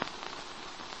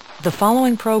The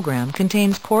following program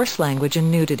contains coarse language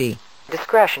and nudity.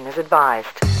 Discretion is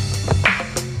advised.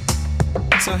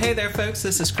 So hey there, folks.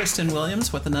 This is Kristen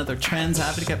Williams with another Trans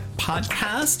Advocate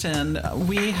podcast, and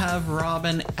we have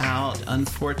Robin out.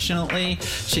 Unfortunately,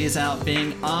 she's out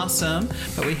being awesome,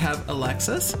 but we have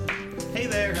Alexis. Hey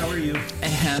there, how are you?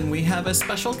 And we have a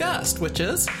special guest, which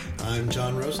is... I'm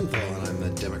John Rosenthal, and I'm the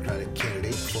Democratic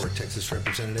candidate for Texas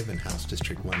Representative in House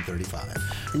District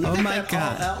 135. And you Oh got my that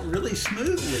God. all out really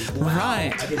smoothly. Wow.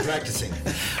 Right. I've been practicing.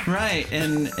 Right,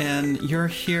 and you're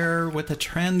here with a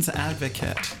trans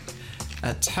advocate,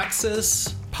 a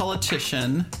Texas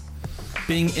politician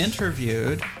being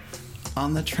interviewed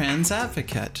on the Trans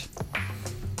Advocate.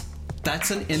 That's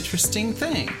an interesting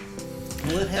thing.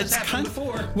 Well, it has happened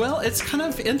before. Well, it's kind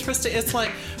of interesting. It's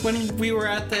like when we were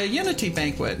at the Unity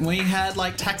Banquet, and we had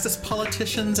like Texas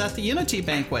politicians at the Unity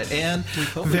Banquet, and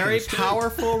very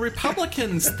powerful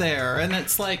Republicans there. And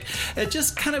it's like, it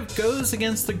just kind of goes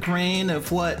against the grain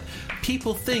of what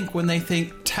people think when they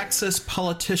think Texas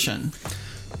politician.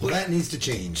 Well, that needs to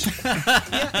change.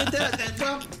 Yeah, it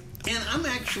does. And I'm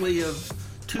actually of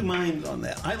two minds on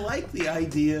that. I like the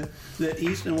idea that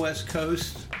East and West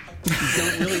Coast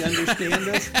don't really understand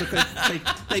us because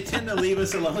they tend to leave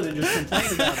us alone and just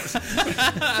complain about us.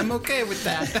 I'm okay with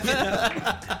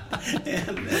that.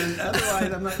 and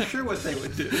otherwise, I'm not sure what they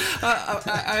would do.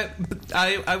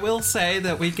 I will say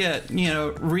that we get,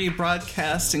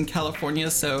 rebroadcast in California,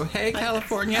 so hey,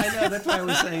 California. I know, that's why I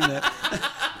was saying that.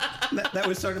 That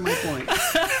was sort of my point.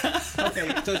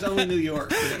 Okay, so it's only New York.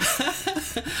 Then.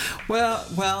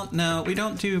 Well, no, we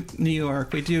don't do New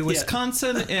York. We do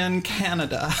Wisconsin and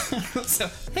Canada. So,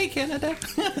 hey, Canada.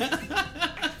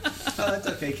 Oh, that's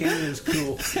okay. Canada is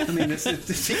cool. I mean, it's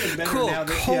even better cool, now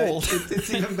that cold.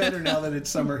 it's even better now that it's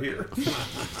summer here.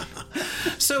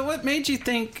 So, what made you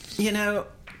think,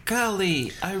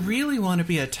 golly, I really want to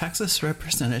be a Texas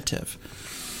representative?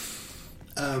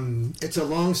 It's a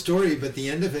long story, but the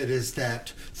end of it is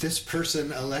that this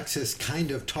person, Alexis, kind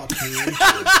of talked me into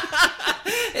it.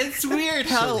 It's weird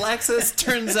how Alexis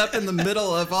turns up in the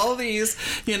middle of all these,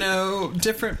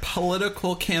 different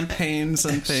political campaigns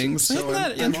and things. So Isn't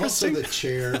that I'm also interesting? the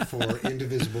chair for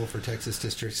Indivisible for Texas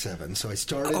District 7. So I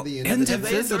started the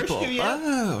Indivisible.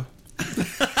 Oh.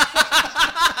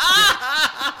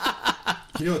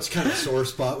 It's kind of a sore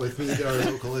spot with me. Our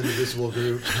local Indivisible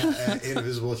group,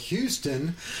 Indivisible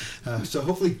Houston. So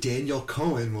hopefully Daniel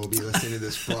Cohen will be listening to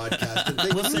this broadcast. And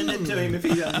think, We'll send it to him if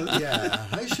he doesn't. Yeah,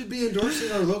 I should be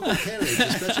endorsing our local candidates,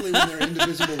 especially when they're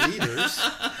Indivisible leaders.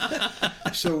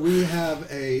 So we have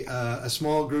a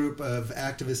small group of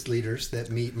activist leaders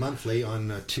that meet monthly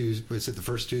on Tuesday. Is it the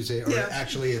first Tuesday? Or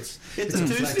actually, it's a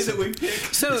Tuesday that we pick.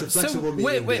 So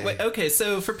wait. Okay,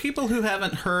 so for people who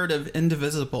haven't heard of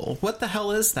Indivisible, what the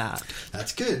hell is that?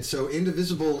 That's good. So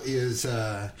Indivisible is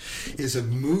a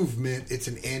movement. It's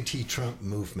an anti-Trump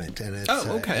movement, and it's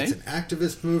it's an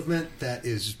activist movement that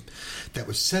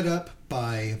was set up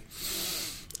by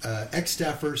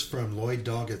ex-staffers from Lloyd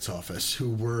Doggett's office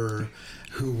who were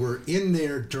in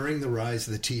there during the rise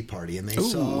of the Tea Party, and they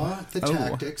saw the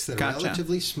tactics that a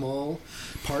relatively small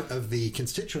part of the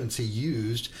constituency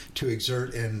used to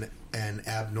exert an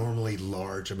abnormally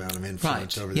large amount of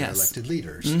influence over their elected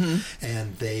leaders. Mm-hmm.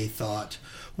 And they thought,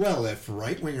 well, if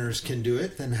right-wingers can do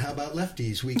it, then how about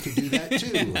lefties? We could do that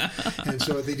too. And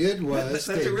so what they did was...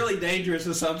 That's a really dangerous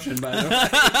assumption, by the way.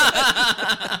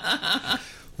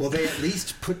 Well, they at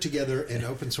least put together an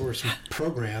open source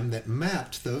program that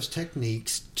mapped those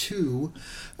techniques to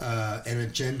an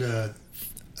agenda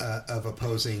of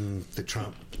opposing the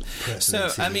Trump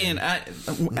presidency. So, I mean, I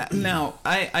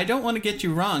don't want to get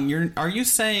you wrong. Are you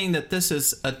saying that this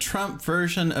is a Trump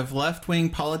version of left-wing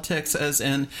politics, as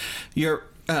in you're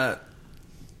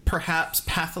perhaps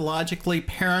pathologically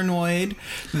paranoid,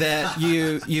 that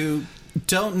you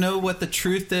don't know what the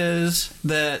truth is,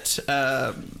 that,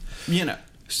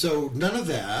 So none of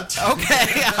that.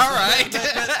 Okay, all right.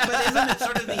 but isn't it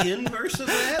sort of the inverse of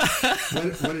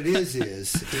that? What it is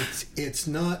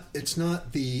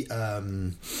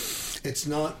it's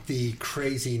not the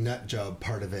crazy nut job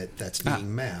part of it that's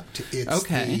being mapped.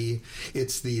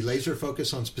 It's the laser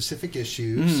focus on specific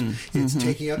issues. It's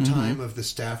taking up time of the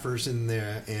staffers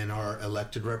in our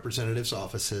elected representatives'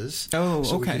 offices.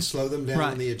 So we can slow them down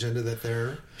on the agenda that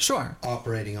they're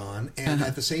operating on, and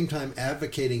at the same time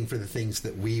advocating for the things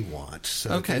that we want.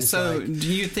 So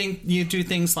do you think you do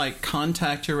things like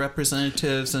contact your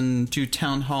representatives and do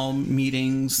town hall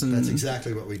meetings? And that's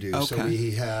exactly what we do. So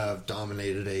we have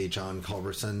nominated a John John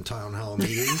Culberson town hall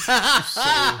meetings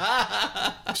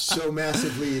so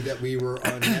massively that we were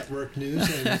on network news,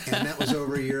 and that was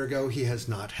over a year ago. He has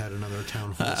not had another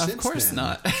town hall since then. Of course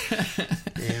not.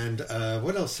 And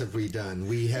what else have we done?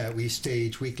 We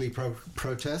stage weekly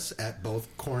protests at both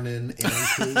Cornyn and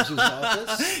Cruz's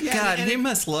office. Yeah, God, he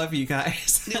must love you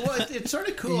guys. It's sort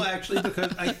of cool, actually,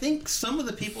 because I think some of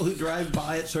the people who drive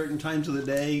by at certain times of the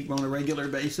day on a regular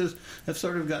basis have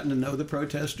sort of gotten to know the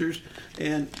protesters.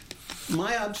 And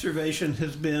my observation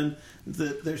has been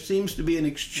that there seems to be an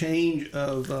exchange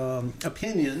of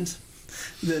opinions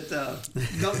that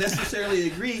don't necessarily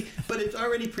agree, but it's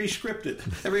already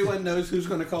pre-scripted. Everyone knows who's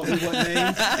going to call who what name,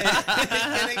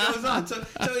 and it goes on. So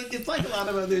it's like a lot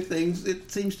of other things.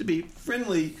 It seems to be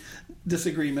friendly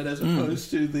disagreement as opposed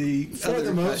to the for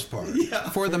the most part. Yeah,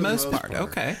 for the most part.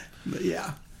 Okay. But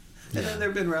yeah. And then there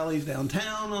have been rallies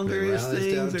downtown on various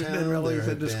things. There's been rallies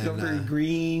at Discovery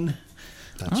Green.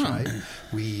 That's right.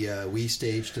 We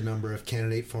staged a number of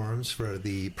candidate forums for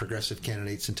the progressive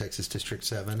candidates in Texas District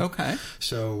 7. Okay.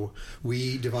 So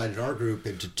we divided our group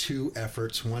into two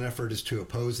efforts. One effort is to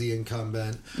oppose the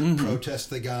incumbent, protest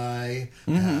the guy,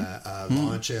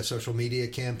 launch a social media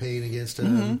campaign against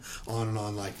him, on and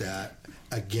on like that,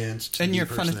 against and the you're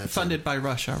person funded by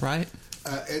Russia, right?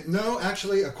 No,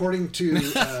 actually, according to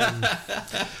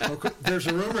there's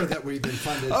a rumor that we've been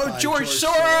funded by George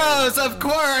Soros, of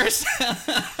course. but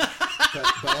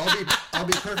I'll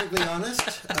be perfectly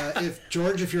honest. If you're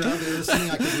out there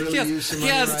listening, I could really use some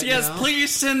money right now.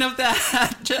 Please send of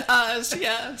that to us.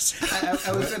 Yes. I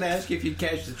was going to ask you if you'd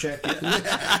cash the check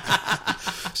yet.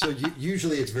 So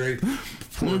usually it's very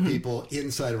poor people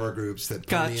inside of our groups that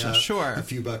pony up a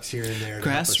few bucks here and there to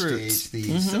help us stage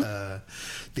these.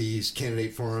 These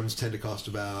candidate forums tend to cost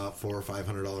about $400 or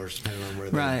 $500 depending on where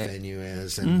the venue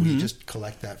is, and we just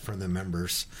collect that from the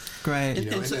members. Great. And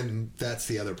then that's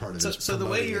the other part of it. So the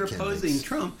way you're opposing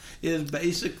Trump is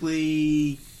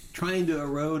basically trying to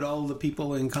erode all the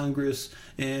people in Congress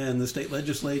and the state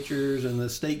legislatures and the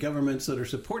state governments that are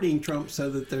supporting Trump, so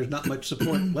that there's not much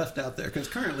support left out there. Because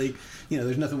currently,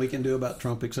 there's nothing we can do about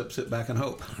Trump except sit back and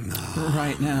hope.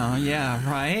 Right now, yeah,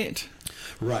 right.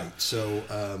 Right. So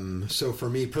for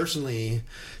me personally,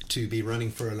 to be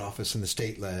running for an office in the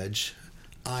state ledge,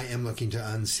 I am looking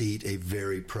to unseat a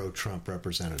very pro-Trump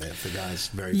representative. The guy's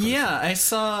very pro-Trump. Yeah, I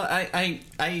saw.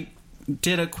 I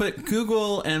did a quick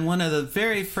Google, and one of the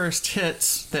very first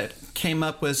hits that came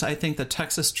up was, I think, the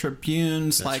Texas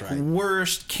Tribune's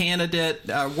worst candidate,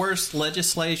 worst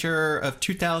legislature of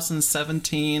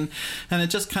 2017, and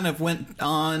it just kind of went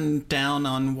on down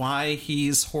on why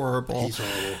he's horrible. He's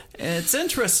horrible. It's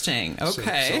interesting.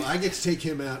 Okay. So I get to take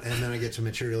him out, and then I get to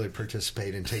materially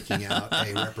participate in taking out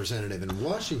a representative in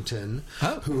Washington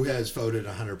who has voted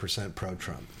 100%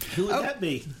 pro-Trump. Who would that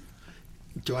be?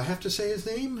 Do I have to say his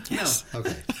name? Yes. No.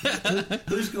 Okay.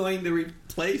 Who's going to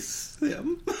replace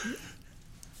him?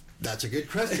 That's a good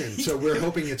question. So we're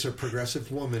hoping it's a progressive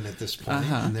woman at this point,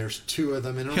 and there's two of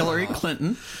them in Hillary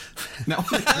Clinton. No,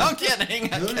 I'm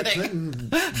kidding. Hillary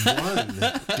Clinton won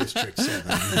District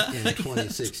 7 in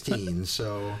 2016,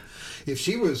 so if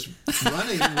she was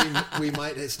running, we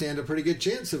might stand a pretty good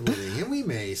chance of winning, and we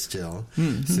may still.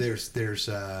 So there's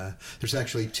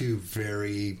actually two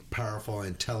very powerful,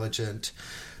 intelligent,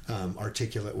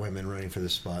 articulate women running for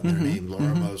this spot. They're named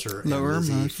Laura Moser and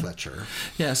Lizzie Fletcher.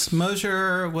 Yes,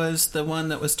 Moser was the one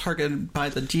that was targeted by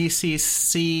the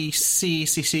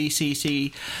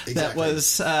GCCCCCC. That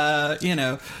was,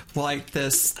 like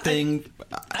this thing.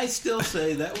 I still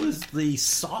say that was the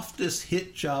softest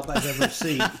hit job I've ever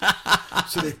seen.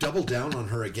 So they've doubled down on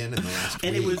her again in the last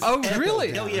week. It was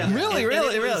really? Oh, yeah. Really?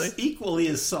 It was equally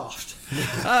as soft.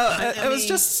 It was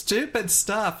just stupid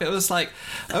stuff. It was like,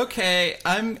 okay,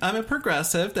 I'm a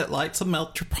progressive that likes a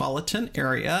metropolitan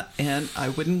area, and I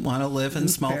wouldn't want to live in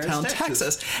small town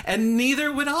Texas, and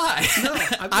neither would I. No,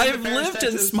 I've lived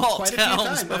in small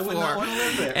towns before, I would not want to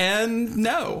live there. And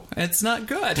no, it's not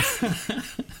good.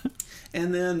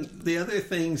 And then the other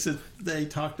things that they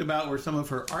talked about were some of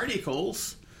her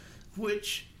articles,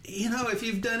 which, if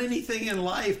you've done anything in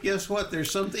life, guess what? There's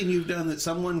something you've done that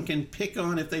someone can pick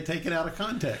on if they take it out of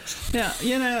context.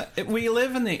 Yeah, we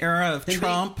live in the era of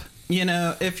Trump.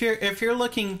 If you're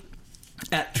looking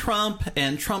at Trump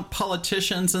and Trump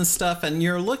politicians and stuff, and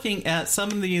you're looking at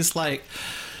some of these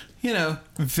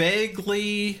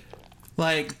vaguely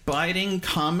biting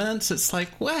comments, it's like,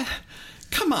 what?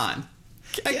 Come on.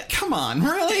 Come on,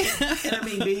 really? And I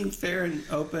mean, being fair and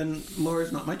open,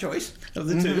 Laura's not my choice of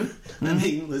the two. I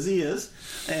mean, Lizzie is,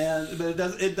 but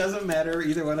it doesn't matter.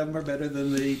 Either one of them are better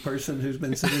than the person who's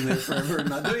been sitting there forever and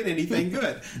not doing anything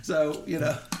good. So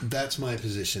that's my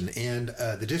position. And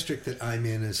the district that I'm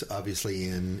in is obviously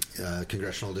in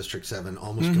Congressional District 7,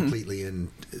 almost completely in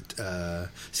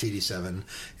CD7,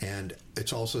 and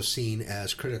it's also seen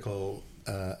as critical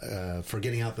for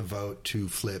getting out the vote to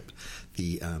flip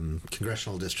the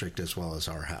congressional district as well as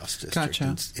our House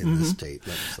district in the state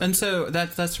legislature. And so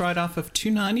that's right off of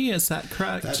 290, is that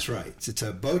correct? That's right. It's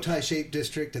a bow tie shaped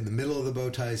district. In the middle of the bow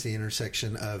tie is the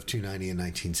intersection of 290 and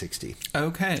 1960.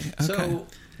 Okay. So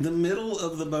the middle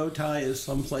of the bow tie is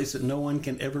someplace that no one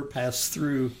can ever pass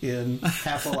through in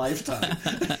half a lifetime.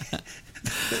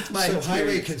 That's my experience.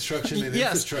 Highway construction and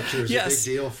infrastructure is a big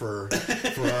deal for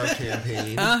our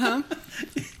campaign.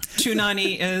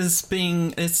 290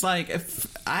 it's like,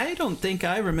 I don't think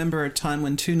I remember a time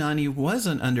when 290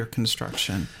 wasn't under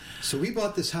construction. So we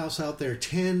bought this house out there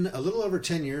a little over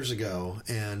 10 years ago,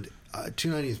 and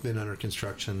 290 has been under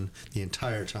construction the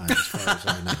entire time, as far as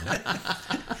I know.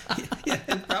 Yeah,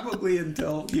 and probably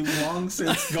until you've long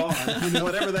since gone,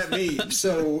 whatever that means.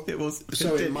 So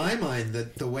in my mind,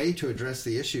 the way to address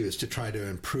the issue is to try to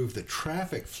improve the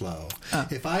traffic flow.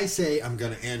 If I say I'm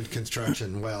going to end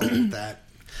construction, well,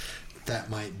 that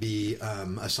might be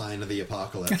a sign of the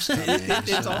apocalypse coming.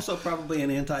 It's also probably an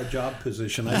anti-job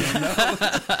position. I don't know.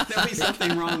 There'll be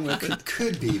something wrong with it. It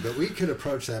could be, but we could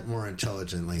approach that more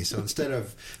intelligently. So instead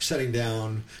of shutting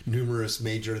down numerous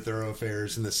major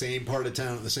thoroughfares in the same part of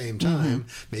town at the same time,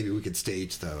 maybe we could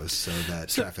stage those so that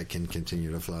traffic can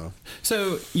continue to flow.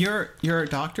 So you're a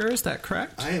doctor, is that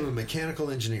correct? I am a mechanical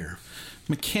engineer.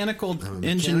 Mechanical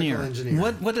engineer.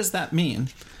 What does that mean?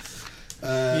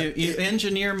 You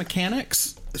engineer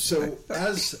mechanics? So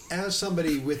as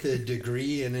somebody with a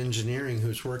degree in engineering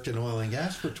who's worked in oil and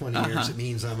gas for 20 years, it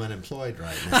means I'm unemployed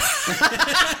right now.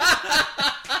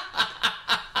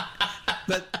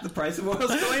 But the price of oil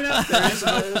is going up. There is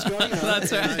oil going up.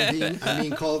 That's right. I'm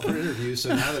being called for interviews,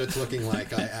 so now that it's looking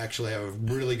like I actually have a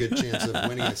really good chance of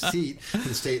winning a seat in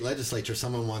the state legislature,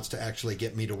 someone wants to actually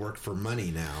get me to work for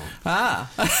money now.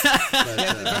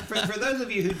 For those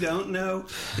of you who don't know,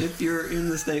 if you're in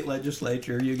the state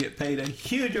legislature, you get paid a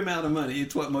huge amount of money.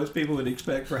 It's what most people would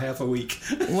expect for half a week.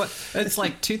 What? It's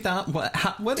like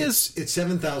 $2,000. What is? It's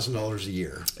 $7,000 a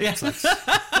year. Yeah.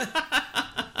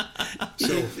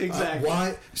 So exactly.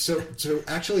 Why? So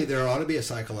actually, there ought to be a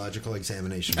psychological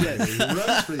examination that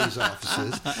runs for these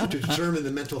offices to determine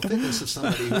the mental fitness of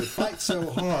somebody who would fight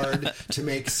so hard to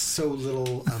make such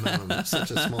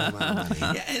a small amount of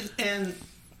money. Yeah, and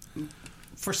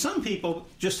for some people,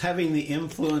 just having the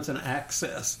influence and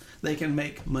access, they can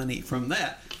make money from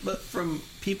that. But from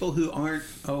people who aren't,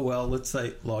 let's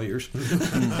say lawyers,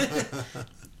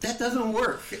 that doesn't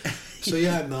work. So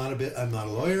yeah, I'm not a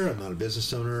lawyer. I'm not a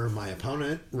business owner. My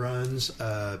opponent runs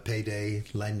payday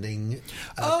lending.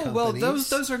 Companies.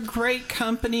 Those are great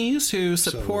companies who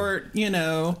support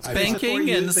banking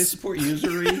they support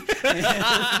usury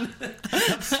and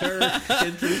absurd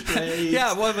interest rates.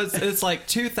 Yeah, it's like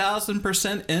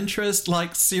 2,000% interest.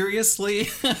 Like seriously,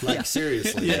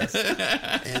 seriously. Yes.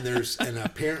 And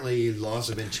apparently laws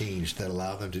have been changed that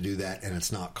allow them to do that, and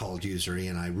it's not called usury.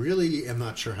 And I really am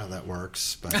not sure how that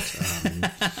works, but.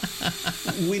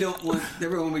 We don't want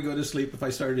everyone we go to sleep if I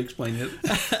started explaining it.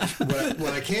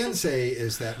 What I can say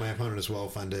is that my opponent is well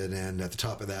funded, and at the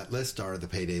top of that list are the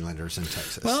payday lenders in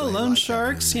Texas. Well, loan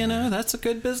sharks, that's a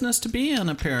good business to be in,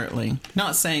 apparently.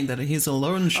 Not saying that he's a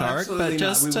loan shark, but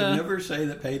just... We would never say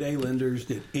that payday lenders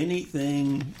did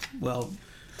anything,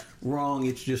 wrong.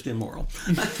 It's just immoral.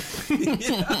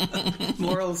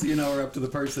 Morals, are up to the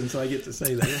person, so I get to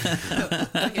say that.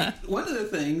 Okay. One of the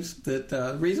things that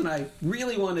the reason I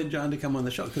really wanted John to come on the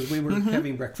show, because we were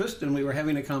having breakfast and we were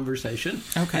having a conversation,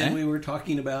 and we were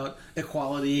talking about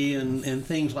equality and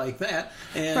things like that.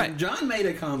 And John made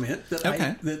a comment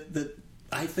that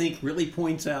I think really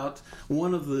points out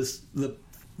one of the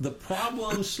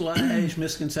problems /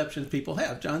 misconceptions people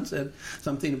have. John said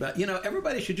something about,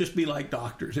 everybody should just be like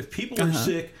doctors. If people are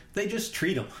sick, they just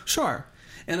treat them. Sure.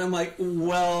 And I'm like, for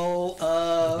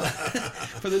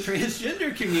the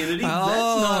transgender community,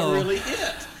 that's not really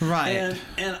it. Right.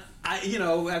 And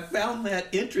I found that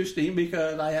interesting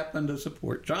because I happen to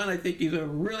support John. I think he's a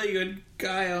really good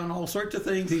guy on all sorts of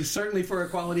things. He's certainly for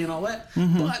equality and all that.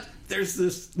 But there's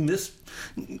this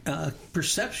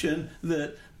misperception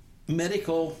that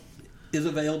medical is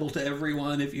available to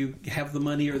everyone if you have the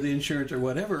money or the insurance or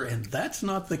whatever, and that's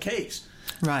not the case.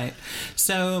 Right.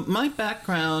 So my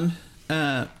background,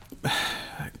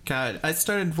 God, I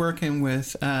started working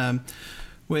with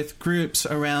groups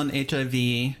around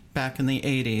HIV back in the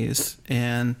 80s,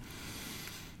 and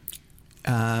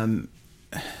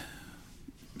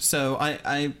so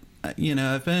I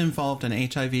I've been involved in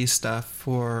HIV stuff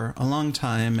for a long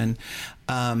time, and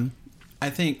I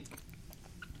think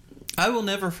I will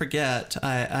never forget,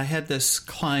 I had this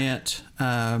client,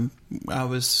 I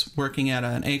was working at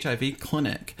an HIV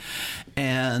clinic,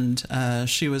 and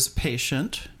she was a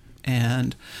patient,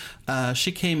 and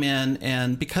she came in,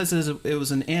 and because it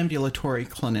was an ambulatory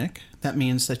clinic, that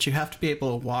means that you have to be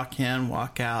able to walk in,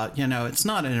 walk out. It's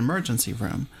not an emergency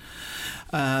room.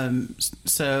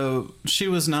 So she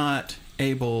was not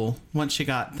able, once she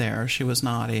got there, she was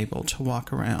not able to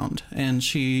walk around. And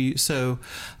we sent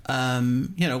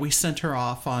her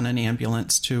off on an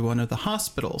ambulance to one of the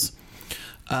hospitals.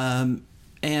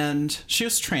 And she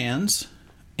was trans,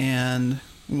 and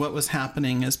what was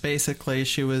happening is basically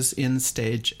she was in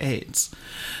stage AIDS.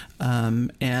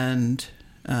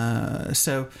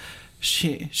 So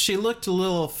she looked a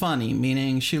little funny,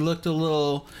 meaning she looked a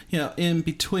little, in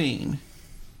between.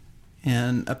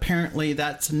 And apparently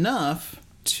that's enough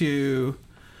to,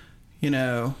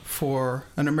 for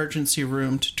an emergency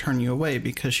room to turn you away,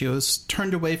 because she was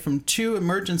turned away from 2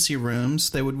 emergency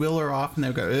rooms. They would wheel her off and they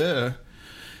would go, ugh.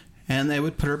 And they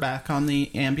would put her back on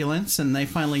the ambulance, and they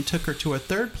finally took her to a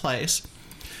third place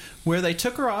where they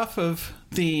took her off of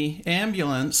the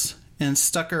ambulance and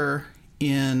stuck her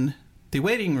in the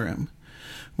waiting room,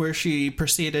 where she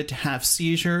proceeded to have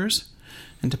seizures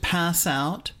and to pass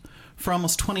out for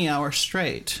almost 20 hours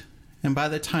straight. And by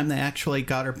the time they actually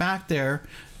got her back there,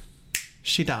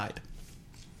 she died.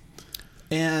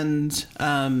 And,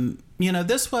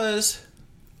 this was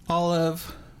all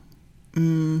of,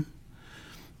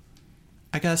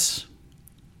 I guess,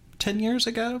 10 years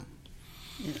ago.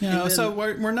 So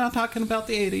we're not talking about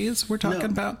the 80s. We're talking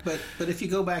about... But if you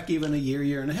go back even a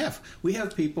year and a half, we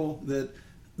have people that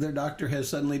their doctor has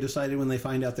suddenly decided when they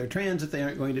find out they're trans that they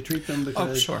aren't going to treat them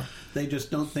because they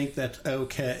just don't think that's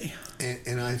okay.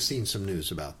 And I've seen some news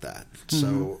about that.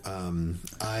 Mm-hmm.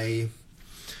 So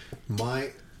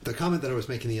the comment that I was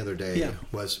making the other day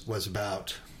was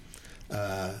about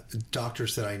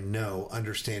doctors that I know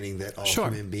understanding that all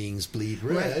human beings bleed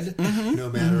red, no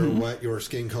matter what your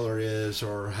skin color is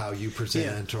or how you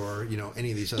present or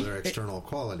any of these other external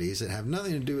qualities that have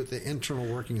nothing to do with the internal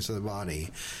workings of the body.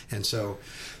 And so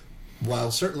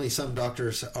while certainly some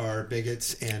doctors are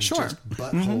bigots and just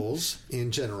buttholes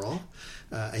in general,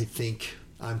 I think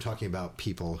I'm talking about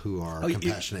people who are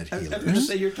compassionate healers. I'm going to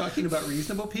say you're talking about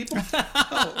reasonable people?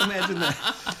 Imagine that.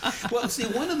 Well, see,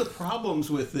 one of the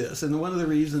problems with this, and one of the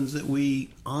reasons that we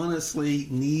honestly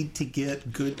need to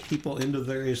get good people into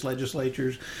various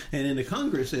legislatures and into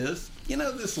Congress is,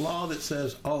 this law that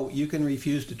says, you can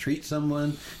refuse to treat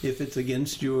someone if it's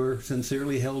against your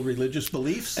sincerely held religious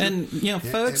beliefs. And,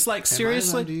 folks,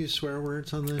 seriously... Am I allowed to use swear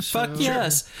words on this? Fuck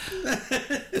yes.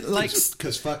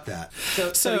 Because fuck that.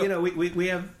 So we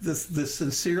have this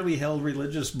sincerely held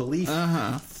religious belief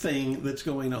thing that's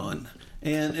going on.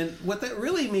 And what that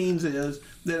really means is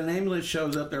that an ambulance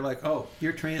shows up, they're like,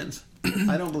 you're trans.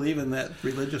 I don't believe in that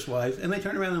religious-wise. And they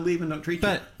turn around and leave and don't treat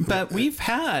you. But we've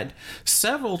had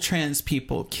several trans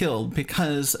people killed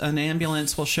because an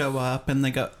ambulance will show up and they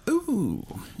go, ooh,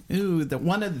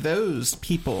 one of those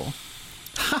people.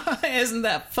 Isn't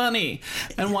that funny?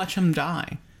 And watch them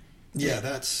die. Yeah,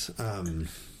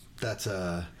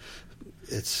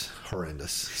 it's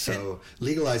horrendous. So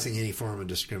legalizing any form of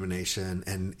discrimination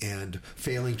and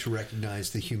failing to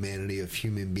recognize the humanity of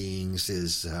human beings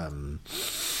is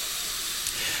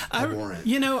abhorrent.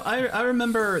 I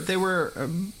remember they were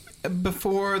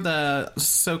before the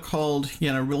so-called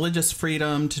religious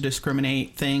freedom to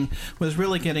discriminate thing was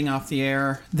really getting off the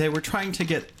air. They were trying to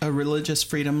get a religious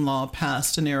freedom law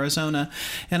passed in Arizona,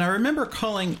 and I remember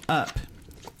calling up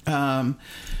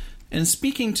and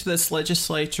speaking to this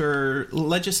legislator's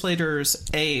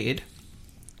aide,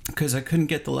 because I couldn't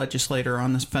get the legislator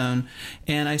on this phone,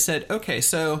 and I said, okay,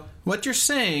 so what you're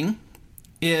saying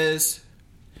is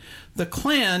the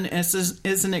Klan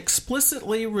is an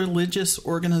explicitly religious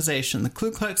organization, the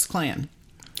Ku Klux Klan.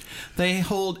 They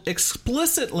hold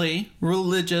explicitly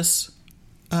religious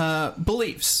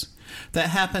beliefs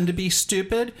that happen to be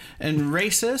stupid and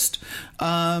racist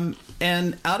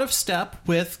and out of step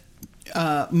with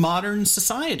modern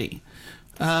society.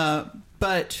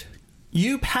 But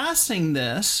you passing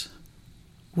this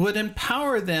would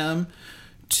empower them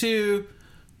to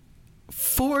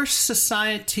force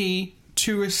society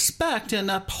to respect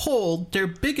and uphold their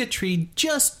bigotry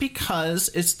just because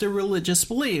it's their religious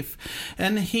belief.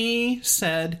 And he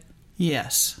said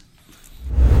yes.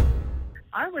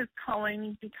 I was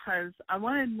calling because I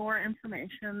wanted more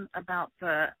information about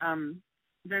the,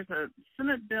 there's a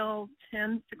Senate Bill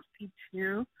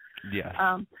 1062. Yes.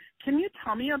 Can you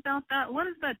tell me about that? What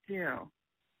does that do?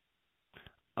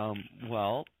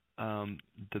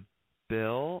 The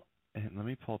bill, and let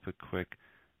me pull up a quick,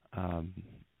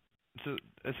 so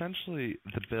essentially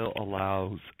the bill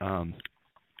allows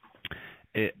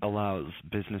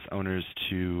business owners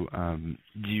to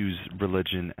use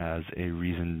religion as a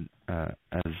reason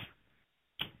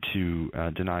to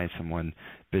deny someone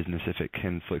business if it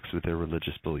conflicts with their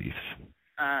religious beliefs.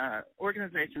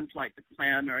 Organizations like the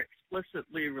Klan are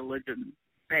explicitly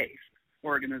religion-based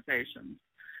organizations.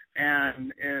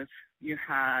 And if you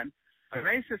had a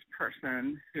racist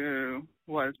person who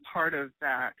was part of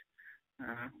that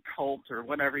cult or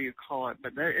whatever you call it,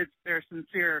 but it's their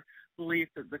sincere belief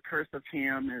that the curse of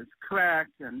Ham is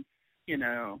correct and,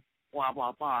 blah,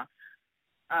 blah, blah,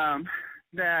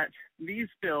 that these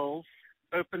bills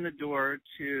open the door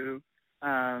to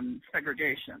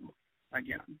segregation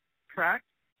again, correct?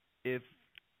 If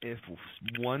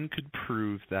one could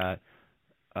prove that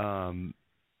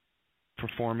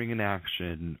performing an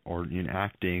action or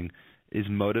acting is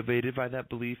motivated by that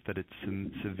belief, that it's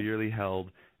severely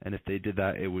held, and if they did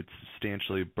that, it would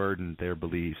substantially burden their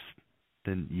beliefs,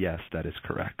 then yes, that is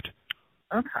correct.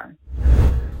 Okay.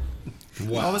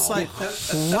 Wow. I was like,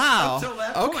 wow. Until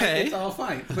that okay. Point, it's all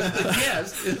fine. But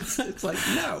yes, it's like,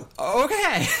 no.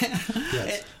 Okay.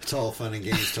 Yes, it's all fun and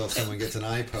games till someone gets an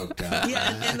eye poked out.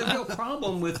 Yeah, and the real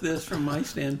problem with this, from my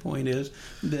standpoint, is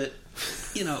that,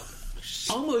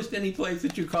 almost any place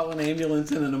that you call an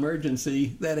ambulance in an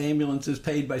emergency, that ambulance is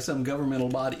paid by some governmental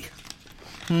body.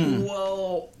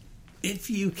 Well, if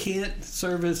you can't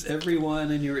service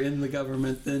everyone and you're in the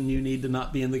government, then you need to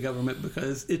not be in the government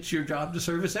because it's your job to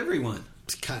service everyone.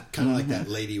 It's kind of like that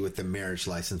lady with the marriage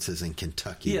licenses in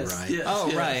Kentucky, right? Yes,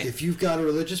 oh, right. If you've got a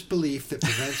religious belief that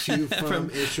prevents you from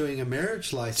issuing a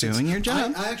marriage license, doing your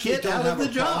job, I actually Get don't out have of a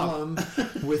the problem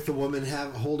with the woman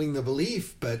holding the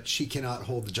belief, but she cannot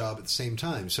hold the job at the same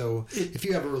time. So if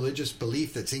you have a religious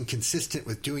belief that's inconsistent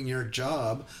with doing your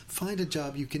job, find a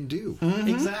job you can do. Mm-hmm.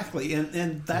 Exactly,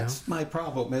 and that's my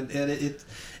problem. And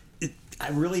I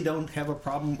really don't have a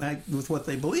problem with what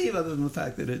they believe, other than the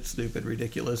fact that it's stupid,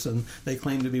 ridiculous, and they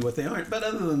claim to be what they aren't. But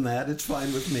other than that, it's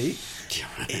fine with me.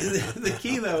 The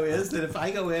key, though, is that if I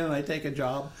go in and I take a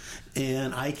job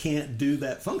and I can't do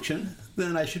that function,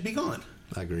 then I should be gone.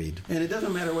 Agreed. And it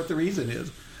doesn't matter what the reason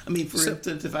is. I mean, for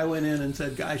instance, if I went in and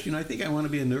said, gosh, I think I want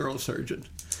to be a neurosurgeon.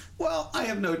 Well, I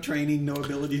have no training, no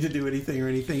ability to do anything or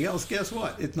anything else. Guess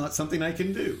what? It's not something I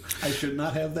can do. I should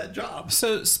not have that job.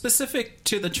 So specific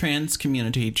to the trans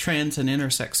community, trans and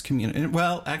intersex community,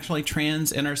 well, actually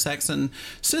trans, intersex, and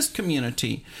cis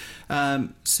community.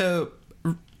 So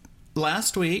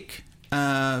last week,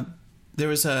 there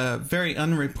was a very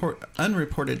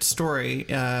unreported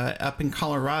story up in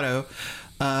Colorado.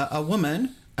 A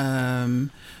woman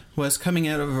was coming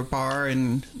out of a bar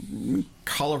in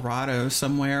Colorado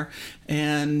somewhere,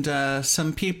 and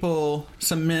some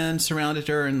men surrounded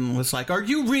her and was like, "Are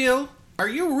you real? Are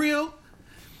you real?"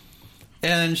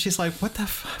 And she's like, "What the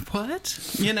what?"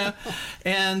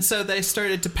 And so they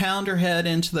started to pound her head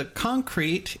into the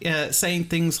concrete, saying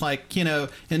things like,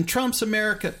 "In Trump's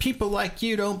America, people like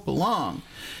you don't belong."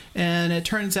 And it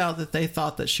turns out that they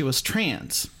thought that she was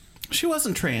trans. She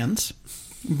wasn't trans.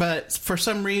 But for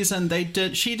some reason,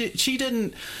 she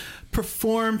didn't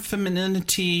perform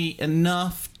femininity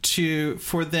enough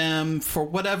for them for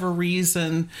whatever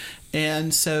reason,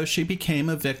 and so she became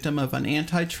a victim of an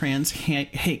anti-trans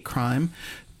hate crime,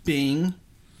 being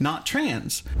not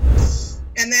trans.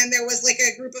 And then there was like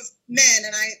a group of men,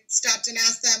 and I stopped and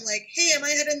asked them, like, "Hey, am I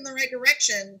headed in the right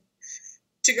direction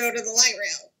to go to the light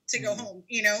rail to go home?"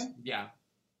 Yeah.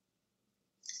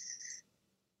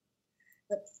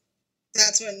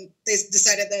 That's when they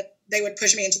decided that they would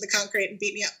push me into the concrete and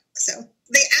beat me up. So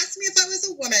they asked me if I was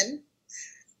a woman,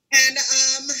 and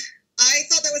I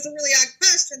thought that was a really odd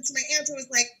question. So my answer was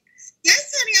like,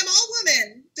 "Yes, honey, I'm all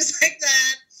woman," just like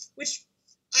that, which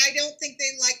I don't think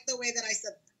they liked the way that I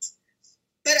said that.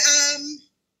 But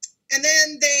and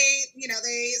then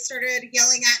they started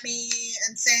yelling at me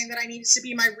and saying that I needed to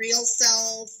be my real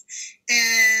self,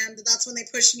 and that's when they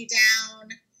pushed me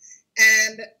down.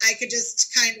 And I could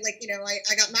just kind of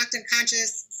I got knocked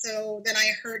unconscious. So then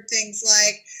I heard things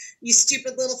like, "You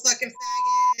stupid little fucking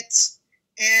faggot,"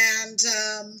 and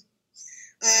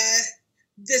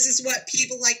 "This is what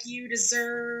people like you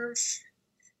deserve,"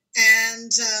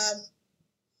 and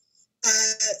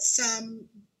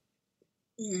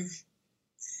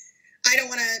I don't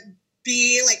want to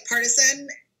be like partisan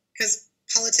because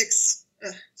politics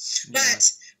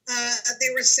But they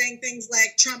were saying things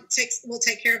like Trump will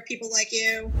take care of people like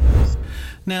you.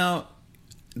 Now,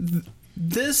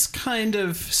 this kind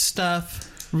of stuff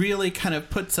really kind of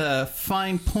puts a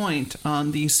fine point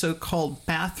on the so-called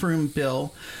bathroom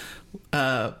bill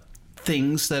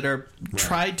things that are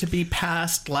tried to be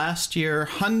passed last year.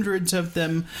 Hundreds of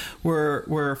them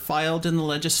were filed in the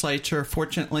legislature.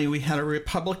 Fortunately, we had a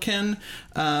Republican.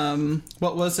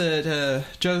 What was it?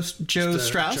 Joe Strauss. Joe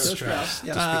Strauss.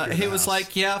 He was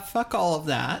like, "Yeah, fuck all of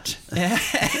that." I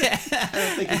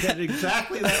don't think he said it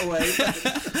exactly that way,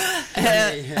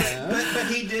 but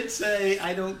he did say,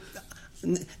 "I don't."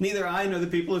 Neither I nor the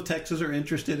people of Texas are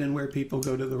interested in where people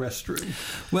go to the restroom.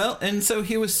 Well, and so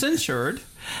he was censured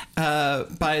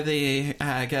by the,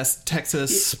 I guess,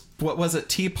 Texas, what was it,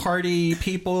 Tea Party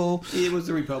people? It was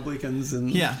the Republicans.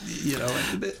 And, yeah. You know,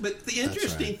 but the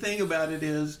interesting thing about it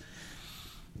is,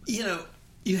 you know,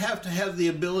 you have to have the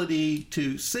ability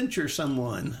to censure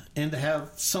someone and to have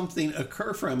something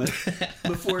occur from it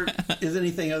before it is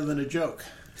anything other than a joke.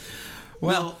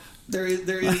 Well there is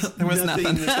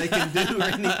nothing that they can do or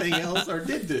anything else or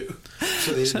did do.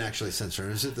 So they didn't actually censor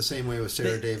her. Is it the same way with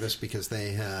Sarah Davis because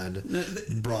they had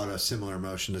brought a similar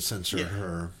motion to censor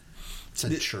her?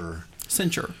 Censure.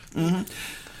 Mm-hmm.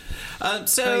 I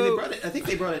think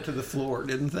they brought it to the floor,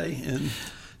 didn't they? And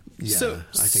yeah,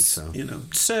 I think so. You know.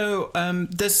 So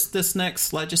this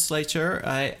next legislature,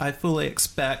 I fully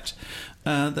expect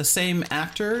the same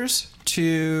actors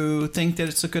to think that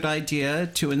it's a good idea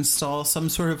to install some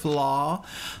sort of law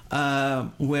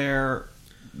where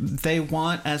they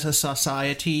want, as a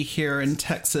society here in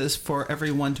Texas, for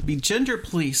everyone to be gender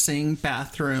policing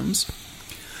bathrooms,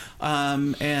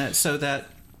 and so that,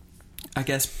 I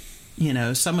guess, you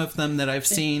know, some of them that I've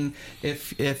seen,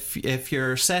 if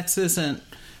your sex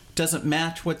doesn't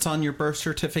match what's on your birth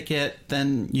certificate,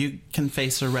 then you can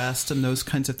face arrest and those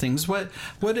kinds of things. What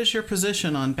is your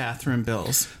position on bathroom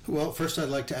bills? Well, first I'd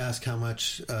like to ask how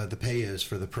much the pay is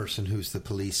for the person who's the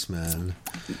policeman.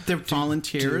 They're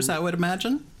volunteers, I would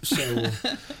imagine. So,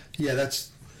 yeah,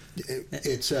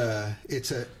 it's a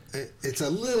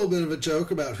little bit of a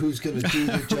joke about who's going to do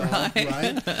the job,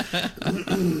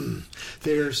 right?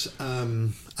 There's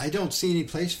I don't see any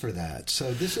place for that.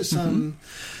 So this is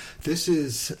This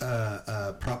is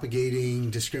propagating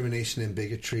discrimination and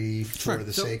bigotry for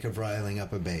the sake of riling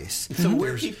up a base. So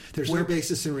there's no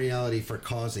basis in reality for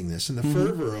causing this. And the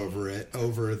fervor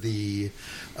over the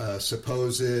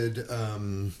supposed, I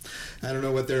don't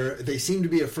know what they seem to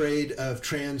be afraid of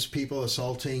trans people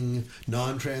assaulting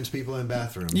non-trans people in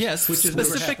bathrooms. Yes, which is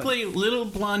specifically little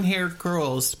blonde-haired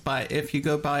girls, if you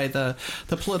go by the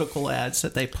political ads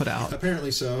that they put out. Apparently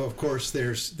so. Of course,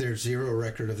 there's zero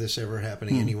record of this ever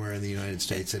happening anywhere in the United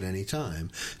States at any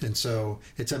time, and so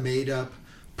it's a made-up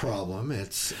problem.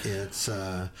 It's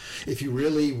if you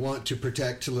really want to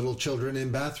protect little children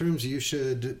in bathrooms, you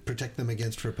should protect them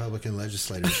against Republican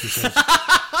legislators because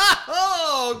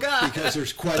oh God, because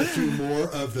there's quite a few more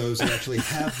of those that actually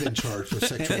have been charged with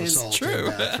sexual assault in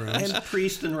bathrooms. And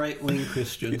priests and right-wing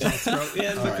Christians, I'll throw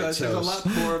in because there's a lot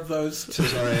more of those. So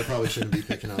sorry, I probably shouldn't be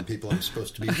picking on people I'm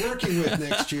supposed to be working with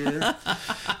next year.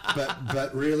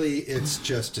 But really, it's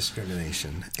just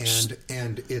discrimination,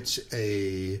 and it's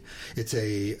a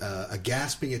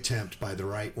gasping attempt by the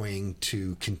right wing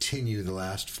to continue the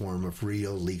last form of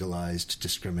real legalized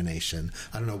discrimination.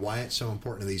 I don't know why it's so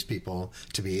important to these people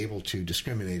to be able to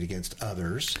discriminate against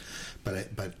others,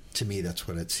 but to me, that's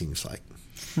what it seems like.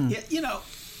 Yeah, you know,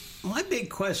 my big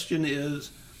question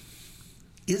is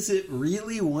it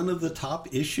really one of the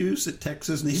top issues that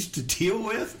Texas needs to deal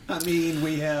with? I mean,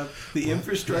 we have the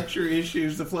infrastructure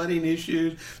issues, the flooding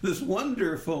issues, this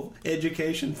wonderful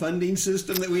education funding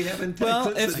system that we have in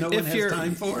Texas that no one has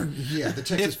time for. Yeah, the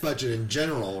Texas budget in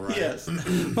general, right? Yes.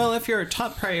 Well, if your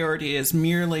top priority is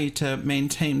merely to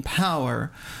maintain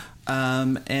power,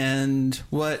 and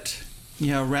what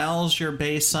riles your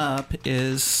base up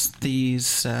is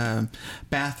these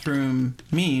bathroom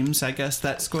memes, I guess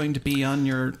that's going to be on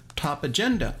your top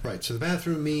agenda. Right, so the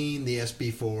bathroom meme, the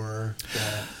SB4,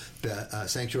 the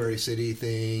Sanctuary City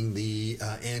thing, the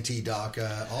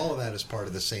anti-DACA, all of that is part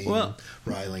of the same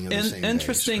riling of the same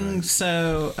interesting base,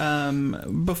 right?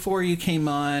 So before you came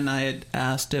on, I had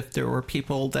asked if there were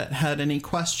people that had any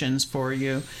questions for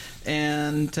you.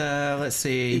 And let's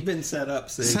see. You've been set up,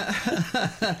 see.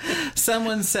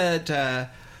 Someone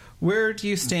said, where do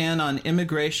you stand on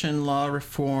immigration law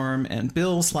reform and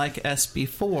bills like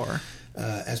SB4?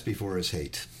 SB4 is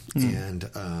hate.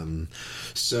 And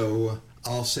so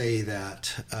I'll say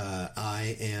that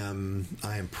I am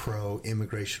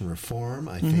pro-immigration reform.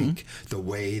 I think the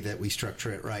way that we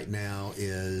structure it right now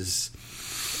is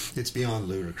It's beyond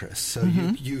ludicrous. So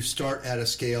you start at a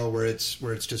scale where it's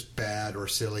just bad or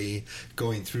silly,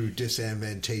 going through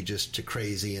disadvantageous to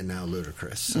crazy and now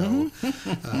ludicrous. So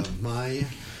I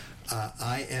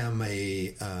am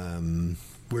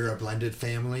we're a blended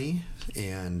family,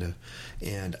 and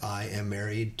I am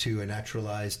married to a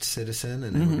naturalized citizen,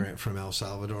 an immigrant from El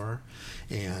Salvador,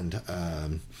 and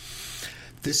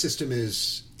this system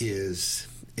is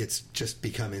it's just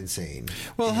become insane.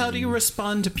 Well, how do you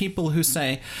respond to people who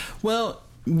say, well,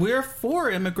 we're for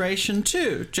immigration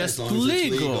too, just as long as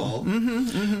legal.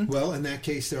 It's legal. Well, in that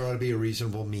case, there ought to be a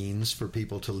reasonable means for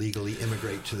people to legally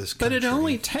immigrate to this country. But it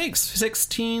only takes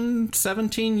 16,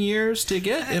 17 years to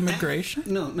get immigration.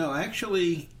 No,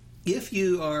 actually, if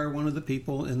you are one of the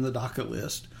people in the DACA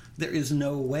list, there is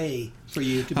no way for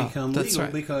you to become legal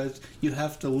because you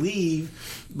have to leave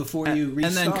before you restart,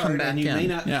 and then come back and you in. may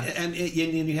not, and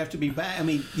you have to be back. I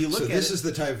mean, you look at this is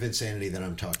the type of insanity that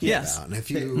I'm talking about. And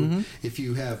if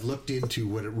you have looked into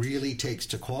what it really takes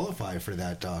to qualify for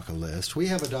that DACA list, we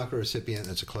have a DACA recipient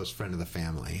that's a close friend of the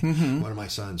family. One of my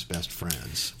son's best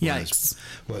friends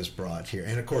was brought here,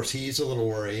 and of course he's a little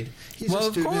worried. He's a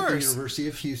student at the University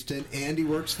of Houston, and he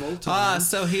works full time.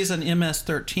 So he's an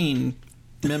MS-13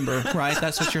 member, right?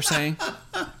 That's what you're saying?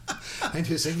 And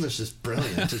his English is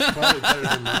brilliant. It's probably better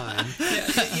than mine.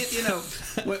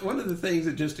 One of the things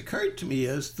that just occurred to me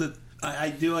is that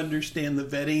I do understand the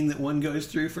vetting that one goes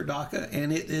through for DACA,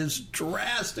 and it is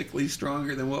drastically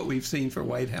stronger than what we've seen for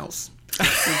White House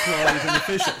employees and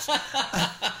officials.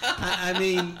 I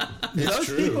mean, those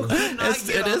people could not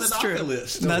get on the DACA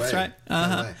list. That's right.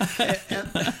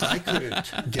 I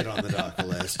couldn't get on the DACA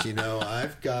list.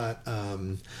 I've got,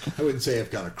 I wouldn't say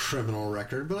I've got a criminal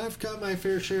record, but I've got my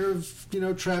fair share of,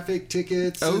 traffic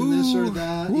tickets and this or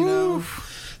that,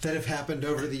 that have happened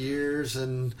over the years,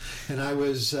 and I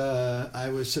was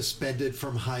suspended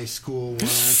from high school once.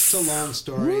 It's a long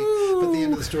story, but the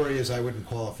end of the story is I wouldn't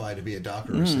qualify to be a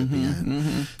DACA recipient.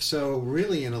 So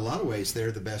really, in a lot of ways,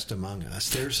 they're the best among us.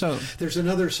 There's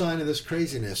another sign of this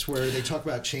craziness where they talk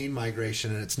about chain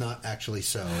migration, and it's not actually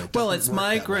so. It's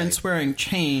migrants wearing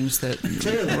chains that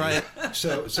clearly, right?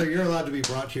 So you're allowed to be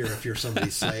brought here if you're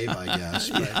somebody's slave, I guess.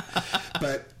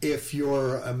 But if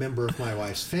you're a member of my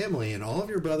wife's family, and all of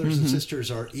your brothers and sisters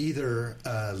are either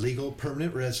legal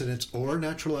permanent residents or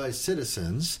naturalized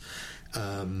citizens,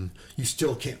 you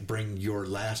still can't bring your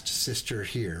last sister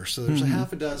here. So there's a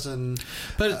half a dozen.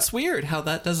 But it's weird how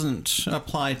that doesn't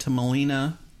apply to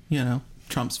Melina,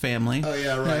 Trump's family. Oh,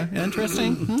 yeah, right.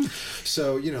 Interesting.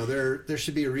 So, there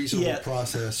should be a reasonable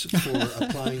process for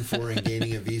applying for and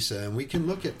gaining a visa. And we can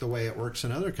look at the way it works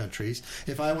in other countries.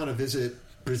 If I want to visit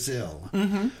Brazil,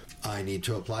 I need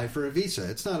to apply for a visa.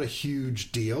 It's not a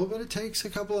huge deal, but it takes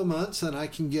a couple of months, and I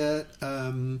can get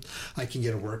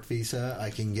a work visa. I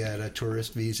can get a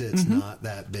tourist visa. It's not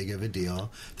that big of a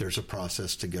deal. There's a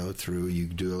process to go through. You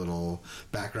do a little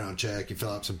background check. You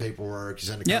fill out some paperwork. You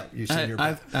send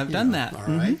I've done that. All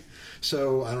right.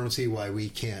 So I don't see why we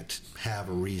can't have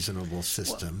a reasonable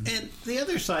system. Well, and the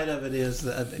other side of it is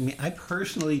that I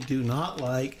personally do not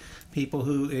like people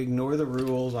who ignore the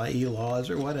rules, i.e. laws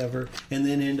or whatever, and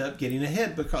then end up getting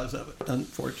ahead because of it.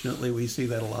 Unfortunately, we see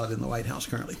that a lot in the White House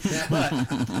currently. But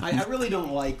I really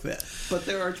don't like that. But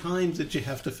there are times that you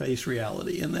have to face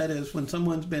reality, and that is when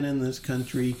someone's been in this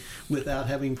country without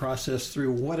having processed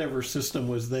through whatever system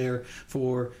was there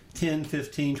for 10,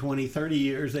 15, 20, 30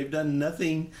 years, they've done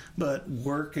nothing but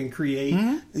work and create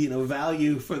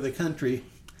value for the country.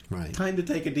 Right. Time to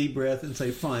take a deep breath and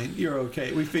say, fine, you're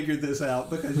okay. We figured this out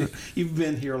because you've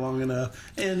been here long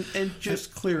enough. And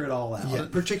just clear it all out. Yeah,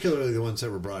 particularly the ones that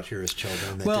were brought here as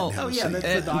children. That didn't have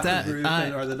that's the DACA group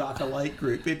or the DACA Light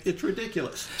group. It's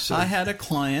ridiculous. So I had a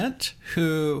client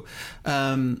who,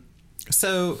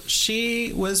 so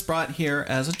she was brought here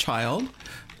as a child.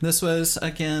 This was,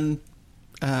 again,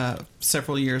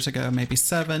 several years ago, maybe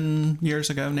 7 years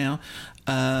ago now.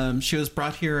 She was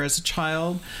brought here as a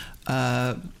child.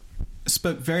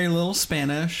 Spoke very little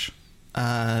Spanish,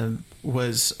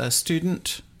 was a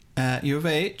student at U of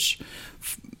H,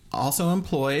 also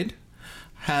employed,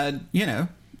 had,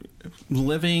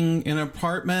 living in an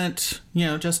apartment,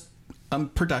 just a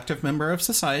productive member of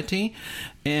society,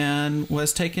 and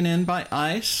was taken in by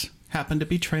ICE, happened to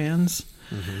be trans,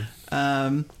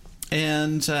 and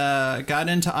got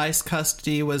into ICE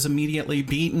custody, was immediately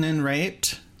beaten and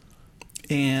raped,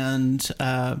 and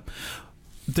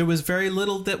there was very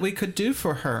little that we could do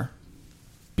for her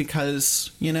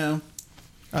because,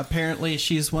 apparently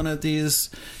she's one of these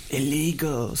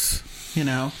illegals,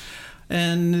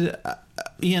 and,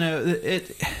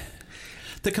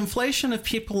 the conflation of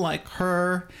people like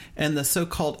her and the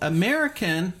so-called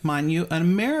American, mind you, an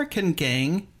American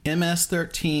gang,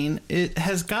 MS-13, it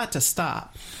has got to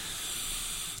stop.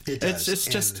 It does. It's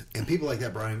just, and people like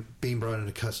that being brought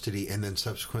into custody and then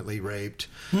subsequently raped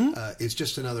is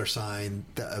just another sign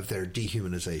of their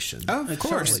dehumanization. Oh, of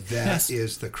course. That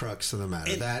is the crux of the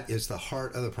matter. That is the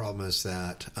heart of the problem, is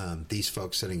that these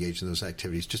folks that engage in those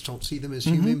activities just don't see them as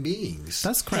human beings.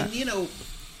 That's correct. And, you know,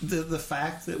 the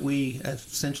fact that we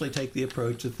essentially take the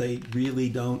approach that they really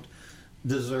don't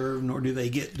deserve nor do they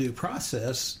get due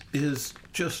process is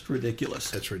just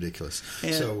ridiculous. It's ridiculous.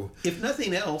 And so, if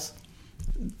nothing else,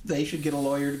 they should get a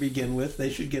lawyer to begin with. They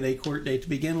should get a court date to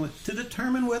begin with to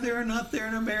determine whether or not they're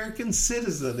an American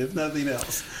citizen, if nothing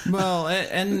else. Well,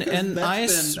 and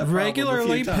ICE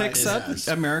regularly picks up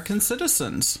American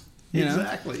citizens. You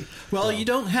exactly. know? Well, you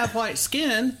don't have white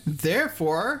skin,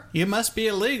 therefore you must be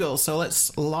illegal. So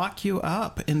let's lock you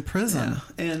up in prison.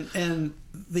 Yeah. And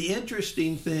the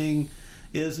interesting thing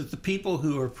is that the people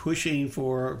who are pushing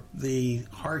for the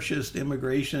harshest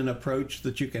immigration approach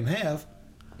that you can have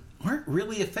aren't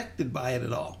really affected by it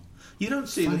at all. You don't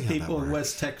see the people in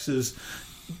West Texas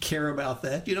care about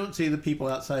that. You don't see the people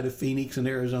outside of Phoenix and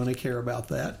Arizona care about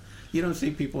that. You don't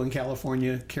see people in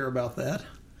California care about that.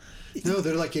 No,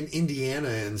 they're like in Indiana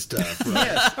and stuff. Right?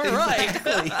 Yes,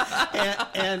 exactly.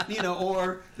 and you know,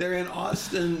 or they're in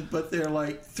Austin, but they're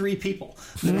like 3 people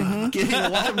that are getting a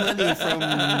lot of money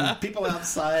from people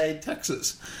outside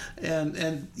Texas,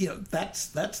 and you know,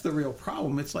 that's the real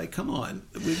problem. It's like, come on,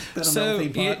 we've been a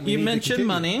melting pot. You mentioned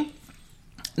money.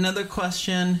 Another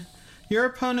question: your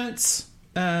opponent's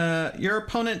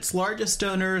largest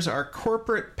donors are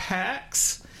corporate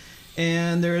PACs.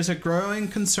 And there is a growing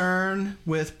concern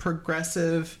with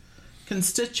progressive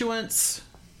constituents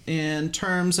in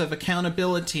terms of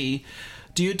accountability.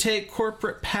 Do you take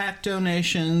corporate PAC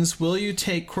donations? Will you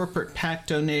take corporate PAC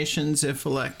donations if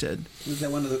elected? Is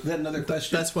that another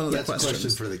question? That's one of the questions. That's a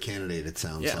question for the candidate, it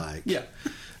sounds like. Yeah.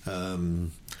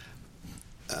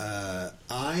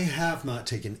 I have not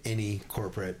taken any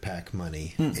corporate PAC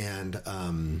money. And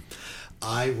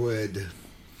I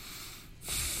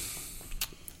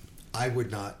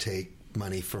would not take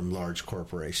money from large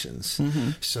corporations.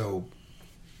 So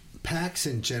PACs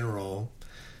in general,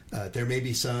 there may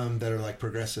be some that are like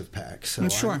progressive PACs. So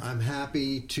sure. I'm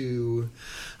happy to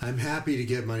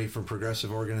give money from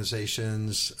progressive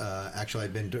organizations. Actually,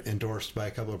 I've been endorsed by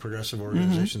a couple of progressive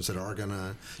organizations that are going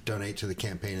to donate to the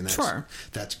campaign, and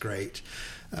that's great.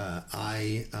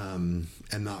 I am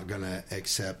not going to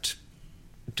accept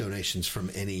donations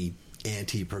from any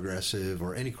anti-progressive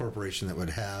or any corporation that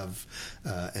would have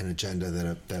an agenda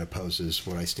that opposes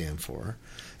what I stand for.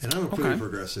 And I'm a pretty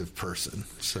progressive person.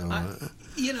 So,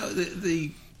 you know,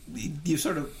 you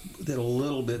sort of did a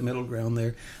little bit middle ground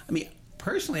there. I mean,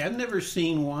 personally, I've never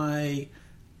seen why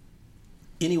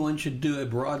anyone should do a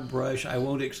broad brush, I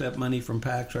won't accept money from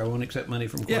PACs, or I won't accept money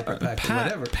from corporate PACs, or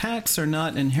whatever. PACs are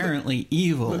not inherently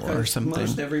evil or something.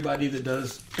 Most everybody that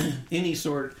does any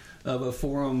sort of a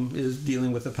forum is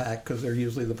dealing with a PAC, because they're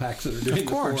usually the PACs that are doing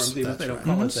the forums, even if they don't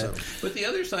call it that. But the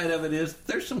other side of it is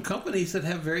there's some companies that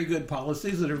have very good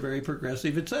policies that are very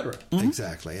progressive, etc.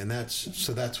 Exactly, and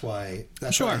that's why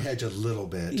I hedge a little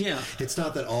bit. Yeah, it's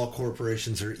not that all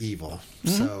corporations are evil.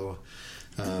 So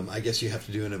I guess you have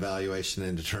to do an evaluation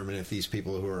and determine if these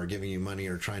people who are giving you money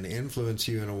are trying to influence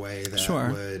you in a way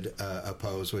that would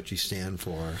oppose what you stand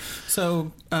for.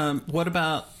 So what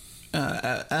about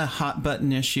a hot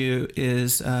button issue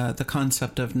is the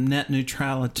concept of net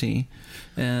neutrality,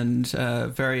 and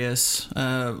various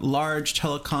large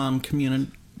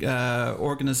telecom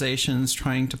organizations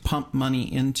trying to pump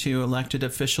money into elected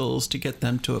officials to get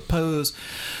them to oppose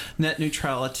net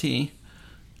neutrality.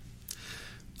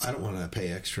 I don't want to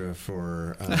pay extra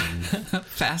for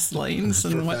fast lanes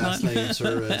and whatnot. Fast lane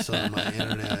service on my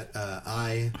internet.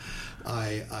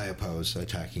 I oppose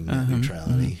attacking net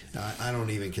neutrality. I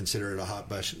don't even consider it a hot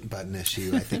button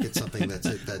issue. I think it's something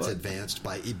that's advanced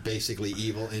by basically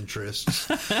evil interests.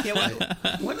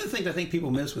 One of the things I think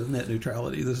people miss with net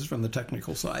neutrality, this is from the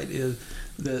technical side, is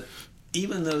that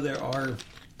even though there are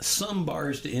some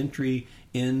bars to entry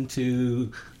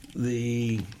into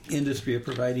the industry of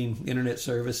providing internet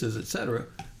services, etc.,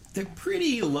 they're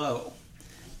pretty low.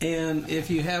 And if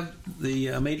you have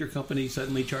the major companies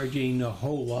suddenly charging a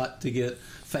whole lot to get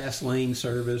fast lane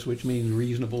service, which means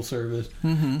reasonable service,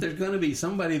 there's going to be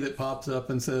somebody that pops up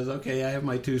and says, okay, I have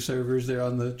my 2 servers, they're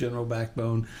on the general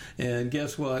backbone, and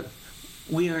guess what?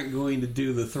 we aren't going to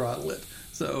do the throttle it.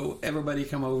 So everybody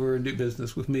come over and do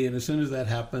business with me, and as soon as that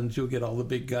happens, you'll get all the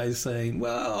big guys saying,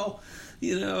 well,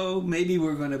 maybe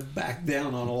we're going to back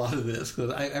down on a lot of this,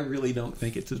 because I really don't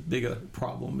think it's as big a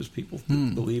problem as people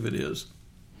believe it is.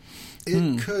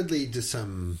 It could lead to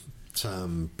some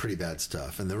pretty bad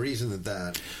stuff, and the reason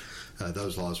that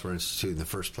those laws were instituted in the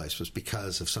first place was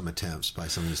because of some attempts by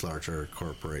some of these larger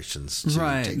corporations to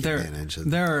take advantage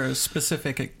of. There are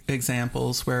specific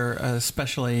examples where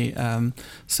especially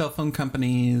cell phone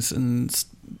companies and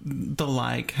the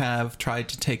like have tried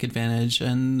to take advantage,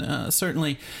 and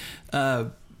certainly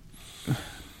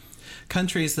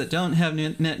countries that don't have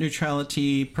net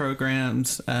neutrality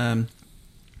programs,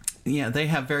 they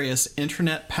have various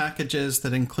internet packages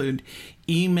that include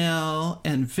email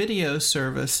and video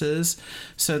services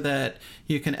so that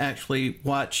you can actually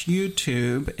watch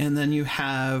YouTube, and then you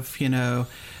have,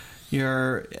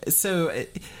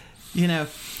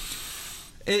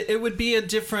 it would be a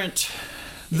different...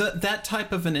 That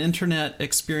type of an internet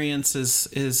experience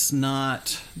is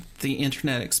not the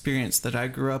internet experience that I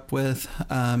grew up with.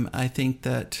 I think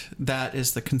that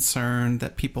is the concern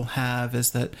that people have,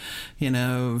 is that,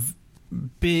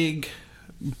 big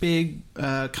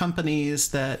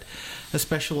companies that,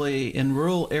 especially in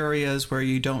rural areas where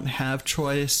you don't have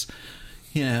choice,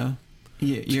 you're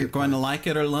going to like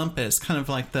it or lump it. It's kind of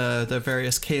like the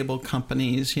various cable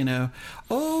companies, you have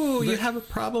a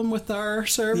problem with our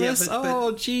service? Darn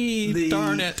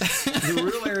it. The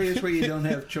rural areas where you don't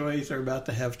have choice are about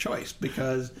to have choice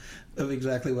because of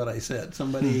exactly what I said.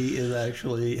 Somebody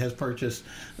has purchased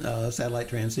satellite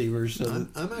transceivers so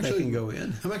that they can go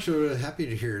in. I'm actually really happy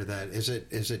to hear that. Is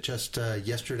it just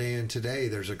yesterday and today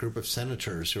there's a group of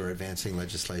senators who are advancing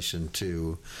legislation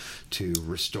to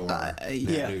restore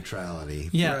net neutrality?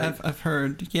 Yeah, right? I've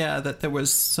heard that there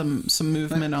was some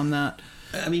movement on that.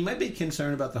 I mean, my big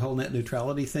concern about the whole net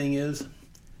neutrality thing is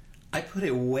I put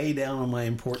it way down on my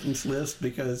importance list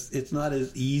because it's not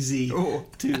as easy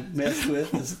to mess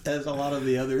with as a lot of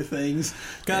the other things.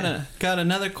 Got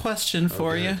another question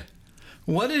for you.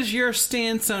 What is your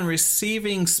stance on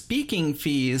receiving speaking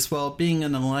fees while being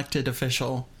an elected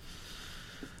official?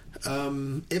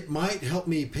 It might help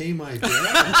me pay my debt.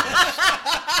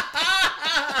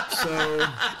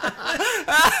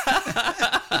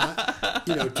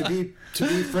 To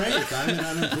be frank, I'm an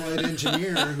unemployed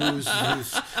engineer who's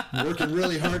working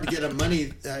really hard to get to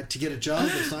get a job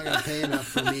that's not going to pay enough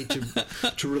for me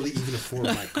to really even afford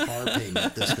my car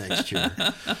payment this next year.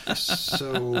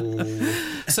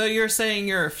 So you're saying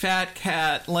you're a fat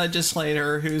cat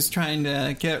legislator who's trying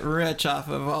to get rich off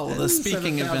of all of the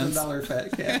speaking events? $7,000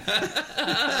 fat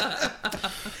cat.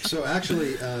 So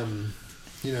actually.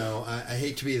 I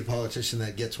hate to be the politician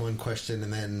that gets one question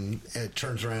and then it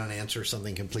turns around and answers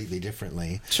something completely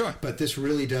differently. Sure. But this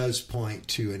really does point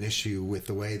to an issue with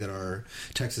the way that our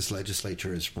Texas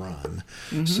legislature is run.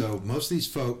 Mm-hmm. So most of these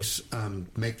folks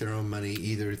make their own money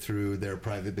either through their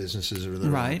private businesses or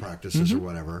their own practices or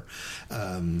whatever.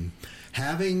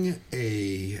 Having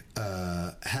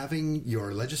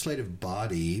your legislative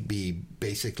body be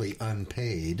basically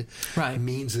unpaid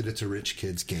means that it's a rich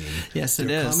kid's game. Yes, it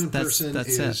is. Common person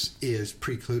is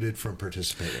precluded from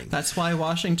participating. That's why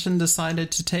Washington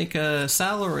decided to take a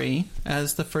salary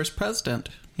as the first president.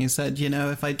 He said,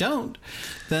 if I don't,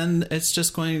 then it's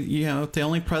just going, the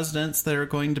only presidents that are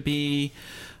going to be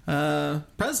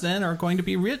president are going to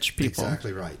be rich people.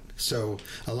 Exactly right. So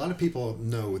a lot of people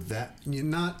know that,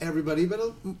 not everybody, but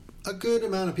a good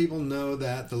amount of people know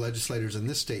that the legislators in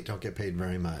this state don't get paid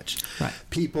very much. Right.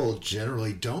 People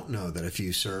generally don't know that if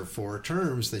you serve 4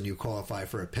 terms, then you qualify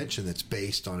for a pension that's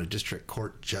based on a district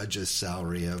court judge's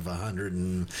salary of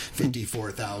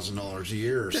 $154,000 a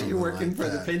year or something like that. You're working for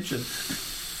the pension.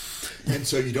 And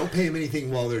so you don't pay them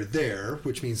anything while they're there,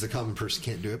 which means the common person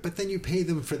can't do it, but then you pay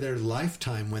them for their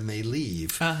lifetime when they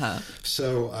leave. Uh-huh.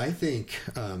 So I think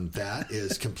that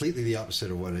is completely the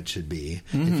opposite of what it should be.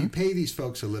 Mm-hmm. If you pay these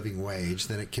folks a living wage,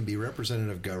 then it can be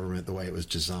representative government the way it was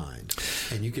designed.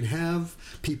 And you can have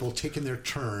people taking their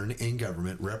turn in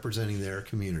government representing their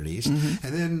communities, and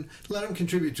then let them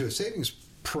contribute to a savings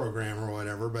program or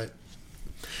whatever, but...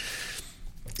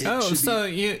 So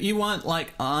you want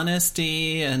like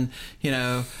honesty and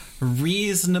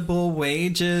reasonable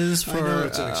wages for? I know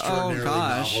it's an extraordinarily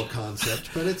novel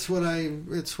concept, but it's what I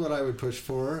would push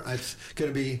for. It's going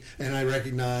to be, and I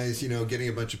recognize getting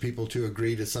a bunch of people to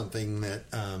agree to something that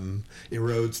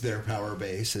erodes their power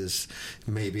base is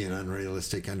maybe an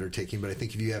unrealistic undertaking. But I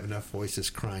think if you have enough voices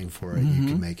crying for it, you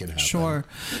can make it happen. Sure,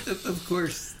 of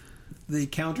course. The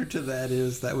counter to that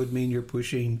is that would mean you're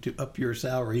pushing to up your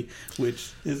salary,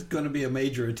 which is going to be a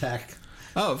major attack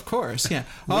Oh, of course, yeah.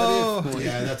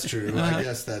 Yeah, that's true. I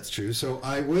guess that's true. So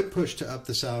I would push to up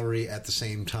the salary at the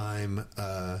same time,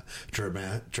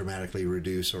 dramatically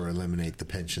reduce or eliminate the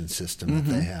pension system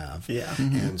that they have. Yeah.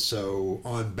 And so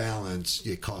on balance,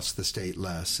 it costs the state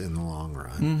less in the long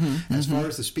run. As far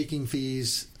as the speaking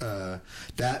fees,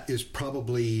 that is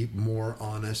probably more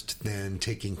honest than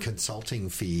taking consulting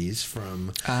fees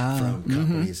from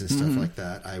companies and stuff like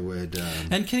that. I would.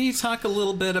 And can you talk a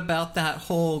little bit about that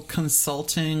whole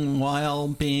consulting while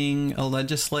being a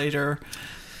legislator?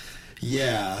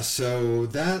 Yeah, so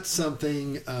that's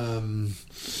something.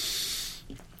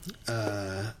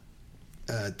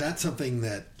 That's something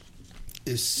that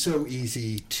is so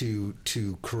easy to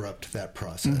corrupt that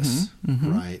process,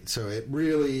 right? So it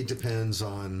really depends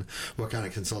on what kind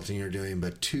of consulting you're doing,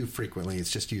 but too frequently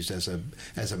it's just used as a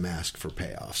mask for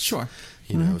payoffs. Sure.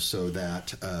 You know, so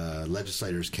that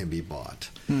legislators can be bought.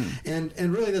 And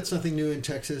really that's nothing new in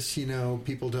Texas. You know,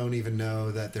 people don't even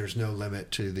know that there's no limit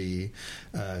to the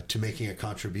to making a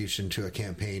contribution to a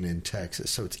campaign in Texas.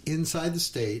 So it's inside the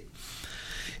state.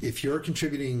 If you're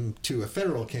contributing to a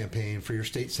federal campaign for your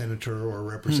state senator or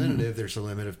representative, there's a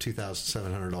limit of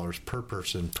 $2,700 per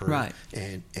person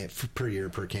per year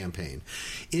per campaign.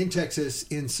 In Texas,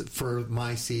 for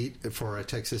my seat, for a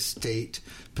Texas state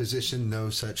position,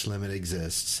 no such limit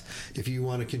exists. If you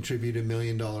want to contribute $1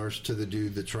 million to the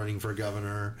dude that's running for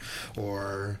governor,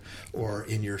 or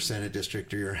in your Senate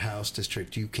district or your House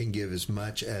district, you can give as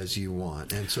much as you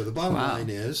want. And so the bottom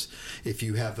line is, if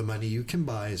you have the money, you can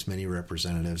buy as many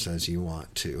representatives as you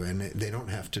want to, and they don't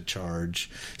have to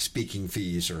charge speaking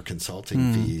fees or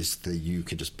consulting fees. That you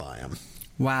can just buy them.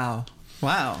 Wow.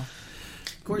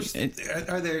 Of course,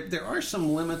 there are some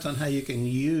limits on how you can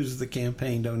use the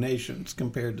campaign donations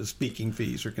compared to speaking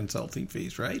fees or consulting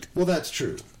fees, right? Well, that's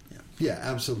true. Yeah,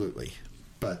 absolutely.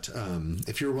 But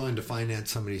if you're willing to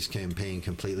finance somebody's campaign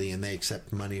completely and they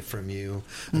accept money from you,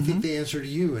 I think they answer to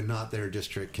you and not their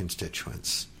district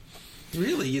constituents.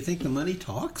 Really? You think the money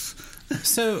talks?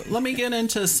 So let me get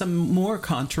into some more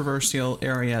controversial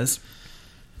areas.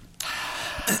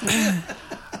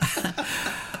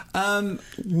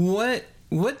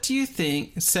 What do you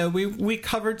think? So we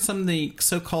covered some of the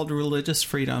so-called religious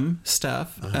freedom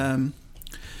stuff.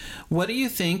 What do you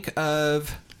think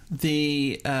of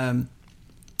the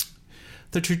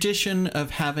tradition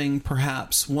of having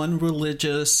perhaps one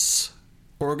religious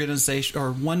organization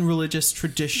or one religious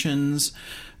traditions,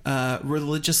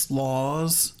 religious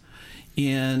laws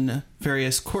in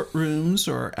various courtrooms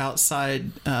or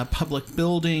outside public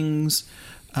buildings,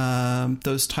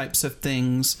 those types of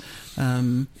things?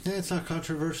 Yeah, it's not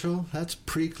controversial. That's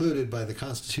precluded by the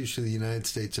Constitution of the United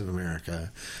States of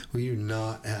America. We do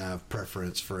not have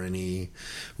preference for any.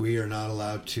 We are not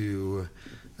allowed to.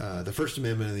 The First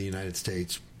Amendment of the United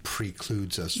States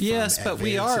precludes us from but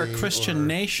we are a Christian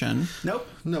nation. Nope.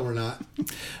 No, we're not.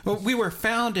 Well, we were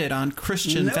founded on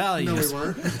Christian values. No, we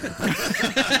weren't.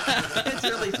 It's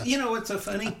really, you know what's so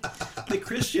funny? The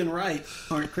Christian right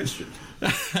aren't Christian.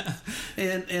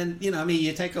 And you know, I mean,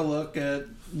 you take a look at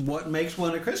what makes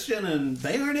one a Christian, and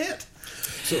they aren't it.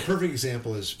 So a perfect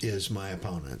example is my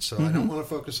opponent. So I don't want to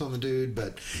focus on the dude,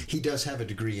 but he does have a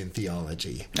degree in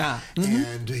theology.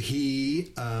 And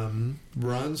he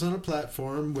runs on a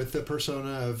platform with the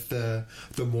persona of the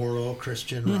moral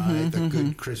Christian, right? The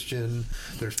good Christian.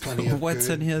 There's plenty of What's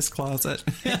in his closet?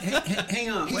 Hang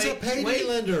on. He's a payday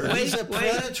lender. He's a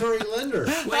predatory lender.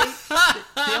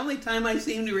 The only time I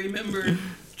seem to remember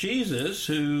Jesus,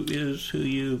 who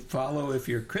you follow if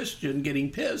you're Christian, getting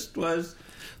pissed was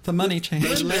the money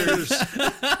changers on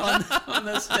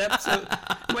the steps of.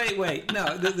 Wait,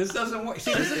 no, this doesn't work.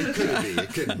 See, it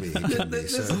couldn't be.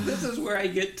 This is where I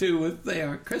get to with they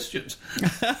aren't Christians.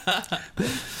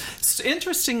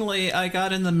 Interestingly, I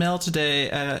got in the mail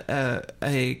today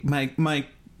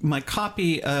my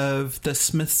copy of the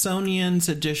Smithsonian's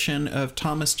edition of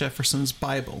Thomas Jefferson's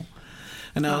Bible,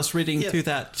 and I was reading through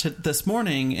that this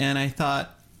morning, and I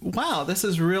thought, wow, this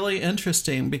is really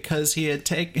interesting, because he had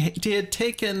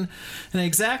taken an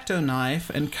X-Acto knife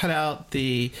and cut out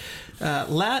the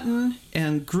Latin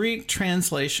and Greek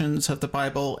translations of the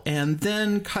Bible, and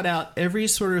then cut out every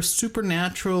sort of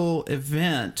supernatural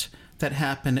event that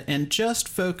happened and just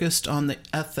focused on the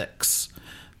ethics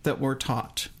that were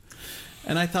taught.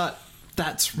 And I thought,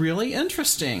 that's really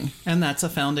interesting. And that's a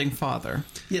founding father.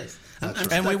 Yes.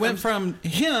 And we went from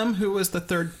him, who was the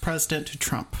third president, to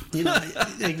Trump. You know,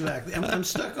 exactly. I'm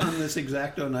stuck on this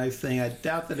X-Acto knife thing. I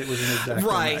doubt that it was an X-Acto knife.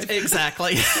 Right,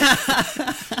 exactly.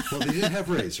 Well, they did have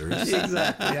razors.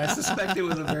 Exactly. I suspect it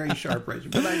was a very sharp razor.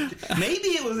 But maybe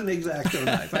it was an X-Acto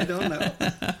knife. I don't know.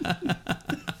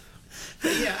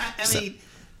 But yeah, I mean,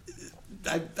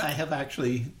 I have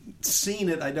actually seen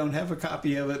it. I don't have a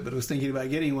copy of it, but I was thinking about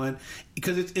getting one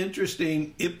because it's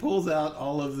interesting. It pulls out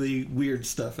all of the weird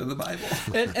stuff in the Bible,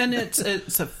 and it's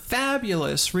a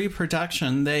fabulous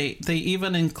reproduction. They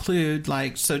even include,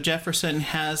 like, so Jefferson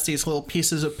has these little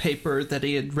pieces of paper that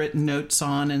he had written notes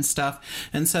on and stuff,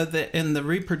 and so in the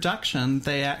reproduction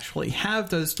they actually have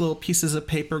those little pieces of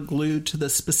paper glued to the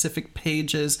specific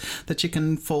pages that you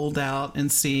can fold out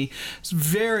and see. It's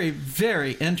very,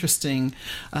 very interesting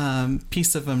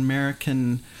piece of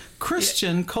American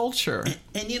Christian culture.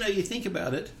 And you think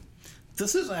about it,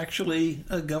 this is actually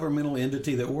a governmental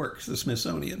entity that works, the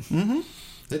Smithsonian. Mm-hmm.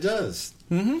 It does.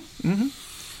 Mm-hmm. Mm-hmm.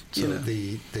 So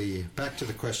the back to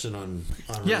the question on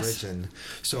religion.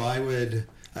 So I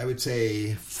would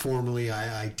say formally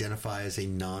I identify as a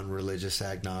non-religious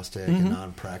agnostic, a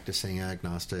non-practicing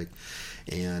agnostic,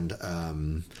 and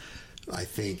I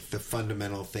think the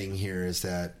fundamental thing here is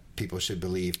that people should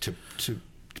believe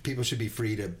people should be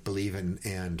free to believe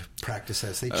and practice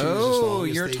as they choose. Oh,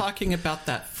 you're talking about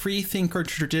that free thinker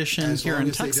tradition here in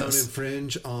Texas. As long as they don't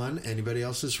infringe on anybody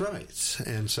else's rights.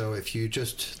 And so if you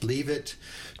just leave it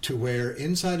to where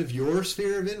inside of your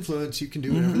sphere of influence you can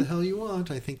do whatever the hell you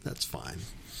want, I think that's fine.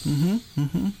 Mm-hmm.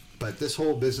 Mm-hmm. But this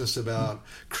whole business about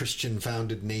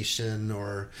Christian-founded nation,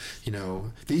 or,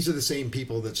 these are the same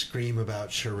people that scream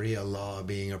about Sharia law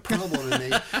being a problem,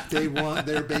 and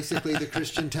they're basically the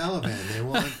Christian Taliban. They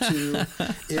want to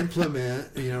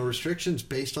implement, restrictions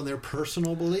based on their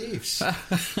personal beliefs.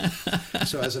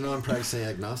 So as a non-practicing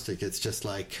agnostic, it's just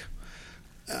like,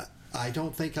 I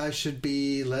don't think I should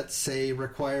be, let's say,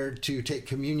 required to take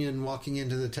communion walking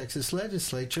into the Texas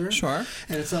legislature. Sure.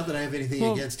 And it's not that I have anything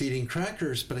against eating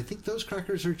crackers, but I think those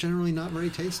crackers are generally not very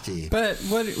tasty. But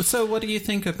what do you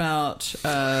think about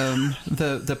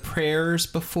the prayers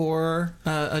before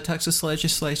a Texas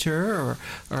legislature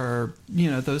or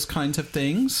those kinds of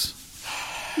things?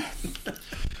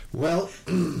 Well,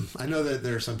 I know that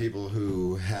there are some people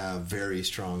who have very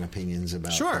strong opinions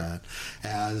about that.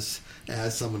 As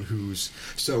someone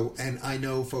and I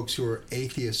know folks who are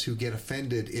atheists who get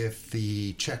offended if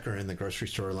the checker in the grocery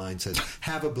store line says,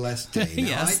 "Have a blessed day." Now,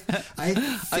 yes. I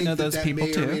think I know those people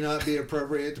may too. or may not be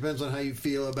appropriate. It depends on how you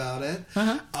feel about it.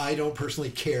 Uh-huh. I don't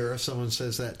personally care if someone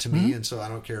says that to me, and so I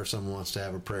don't care if someone wants to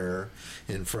have a prayer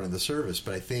in front of the service.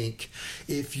 But I think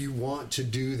if you want to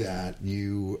do that,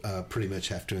 you pretty much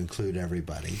have to include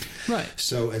everybody. Right.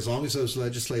 So as long as those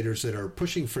legislators that are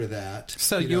pushing for that,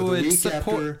 so you would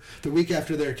support the week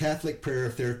after their Catholic prayer,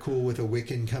 if they're cool with a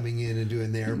Wiccan coming in and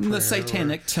doing their prayer, the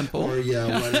Satanic Temple, or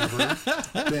whatever,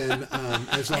 then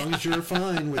as long as you're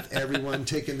fine with everyone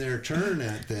taking their turn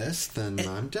at this, then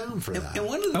I'm down for that. And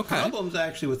one of the problems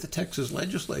actually with the Texas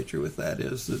legislature with that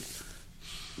is that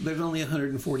there's only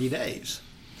 140 days.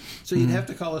 So you'd have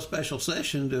to call a special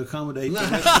session to accommodate the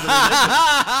rest of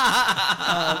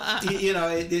the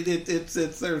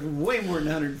religions. There's way more than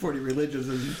 140 religions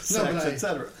and sects,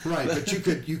 etc. Right, but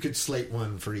you could slate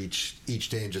one for each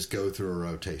day and just go through a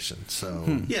rotation.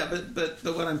 So yeah, but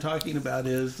what I'm talking about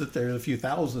is that there are a few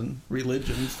thousand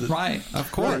religions that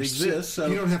of course exist. So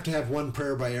you don't have to have one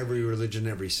prayer by every religion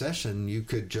every session. You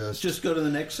could just go to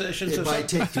the next session. It might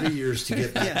take 3 years to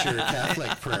get back to your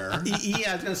Catholic prayer.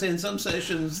 Yeah, I was going to say in some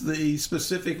sessions the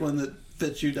specific one that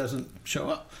fits you doesn't show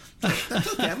up.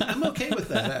 That's okay. I'm okay with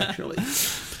that, actually.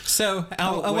 So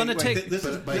I want to take.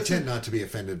 But I tend not to be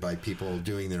offended by people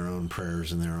doing their own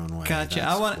prayers in their own way. Gotcha.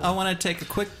 I want to take a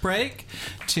quick break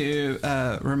to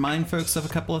remind folks of a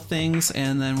couple of things,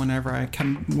 and then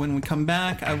when we come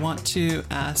back, I want to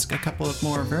ask a couple of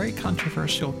more very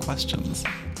controversial questions.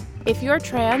 If you're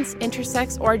trans,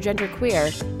 intersex, or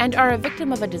genderqueer and are a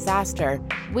victim of a disaster,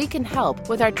 we can help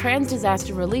with our Trans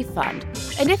Disaster Relief Fund.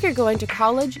 And if you're going to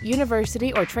college,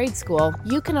 university, or trade school,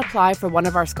 you can apply for one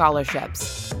of our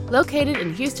scholarships. Located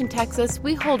in Houston, Texas,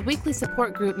 we hold weekly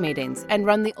support group meetings and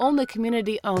run the only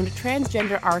community-owned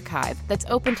transgender archive that's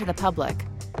open to the public.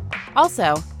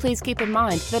 Also, please keep in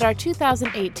mind that our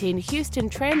 2018 Houston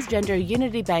Transgender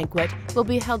Unity Banquet will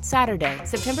be held Saturday,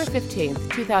 September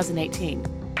 15th, 2018.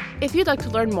 If you'd like to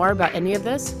learn more about any of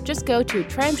this, just go to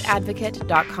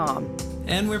transadvocate.com.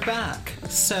 And we're back.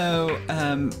 So,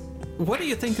 what do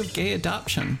you think of gay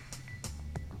adoption?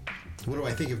 What do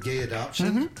I think of gay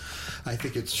adoption? I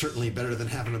think it's certainly better than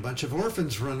having a bunch of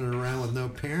orphans running around with no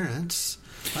parents.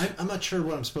 I'm not sure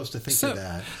what I'm supposed to think of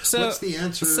that. What's the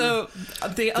answer? So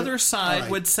the other side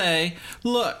would say,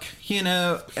 look,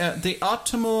 the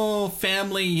optimal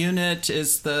family unit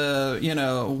is the,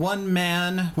 one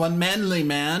manly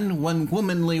man, one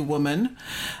womanly woman,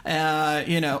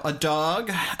 a dog,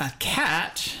 a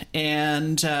cat,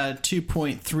 and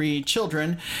 2.3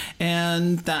 children.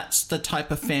 And that's the type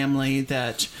of family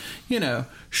that,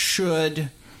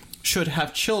 should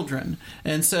have children.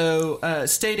 And so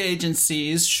state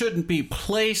agencies shouldn't be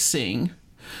placing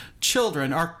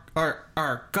children,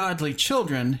 our godly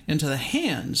children, into the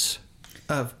hands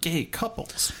of gay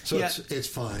couples. So it's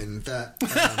fine. That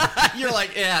You're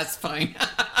like, yeah, it's fine.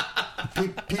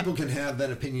 People can have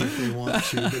that opinion if they want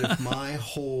to, but if my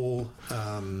whole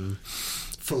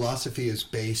philosophy is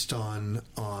based on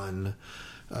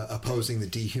opposing the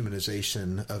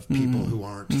dehumanization of people who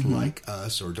aren't like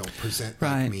us or don't present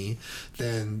like me,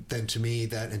 then to me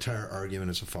that entire argument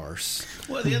is a farce.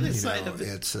 Well, the other side of it,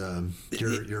 it's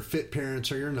you're fit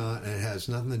parents or you're not, and it has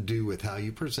nothing to do with how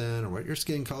you present or what your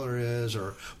skin color is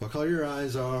or what color your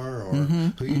eyes are or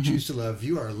who you choose to love. If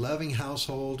you are a loving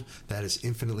household, that is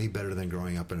infinitely better than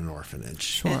growing up in an orphanage.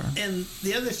 Sure. And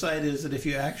the other side is that if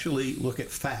you actually look at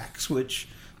facts, which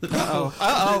the people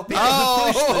Uh-oh. who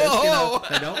push this,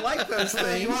 they don't like those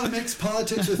things. You want to mix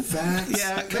politics with facts?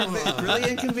 Yeah, it's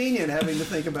really inconvenient having to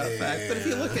think about facts. But if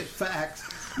you look at facts,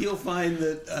 you'll find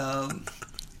that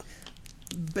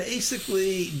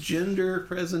basically gender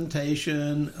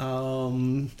presentation,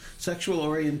 sexual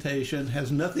orientation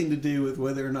has nothing to do with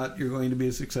whether or not you're going to be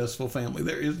a successful family.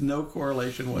 There is no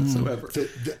correlation whatsoever.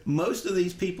 Most of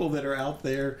these people that are out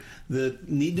there that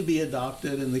need to be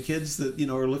adopted and the kids that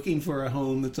are looking for a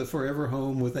home that's a forever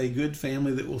home with a good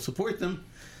family that will support them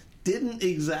didn't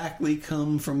exactly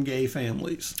come from gay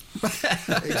families.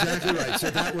 Exactly right.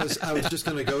 So I was just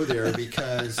going to go there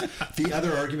because the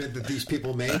other argument that these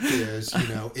people make is,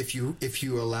 if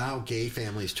you allow gay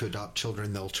families to adopt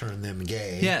children, they'll turn them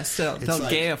gay. Yes, they'll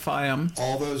gayify them.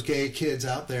 All those gay kids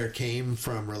out there came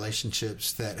from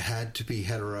relationships that had to be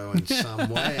hetero in some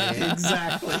way.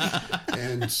 Exactly.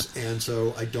 And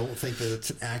so I don't think that it's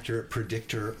an accurate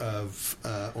predictor of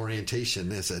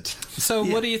orientation, is it? So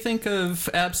what do you think of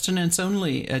abstinence-only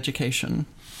education?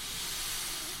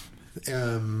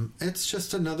 It's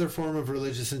just another form of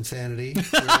religious insanity.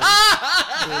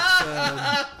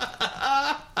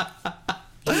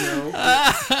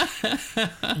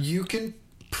 You can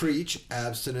preach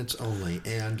abstinence only,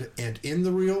 and in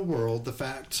the real world, the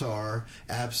facts are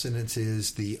abstinence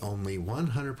is the only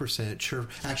 100% sure.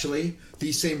 Actually,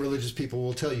 these same religious people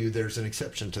will tell you there's an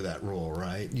exception to that rule,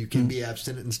 right? You can be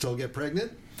abstinent and still get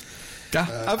pregnant.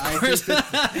 Of course.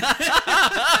 That's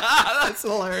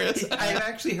hilarious. I've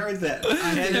actually heard that.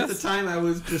 And at the time, I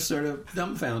was just sort of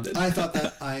dumbfounded. I thought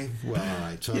that all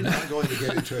right. So I'm not going to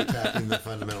get into attacking the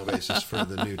fundamental basis for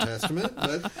the New Testament.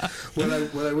 But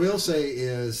what I will say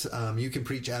is you can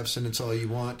preach abstinence all you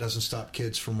want. Doesn't stop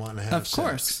kids from wanting to have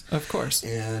sex. Of course.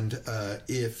 And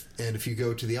if you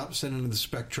go to the opposite end of the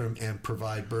spectrum and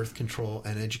provide birth control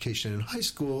and education in high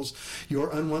schools,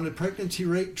 your unwanted pregnancy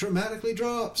rate dramatically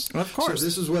drops. Of course. So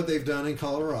this is what they've done in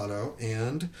Colorado,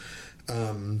 and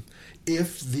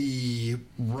if the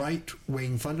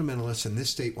right-wing fundamentalists in this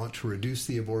state want to reduce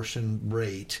the abortion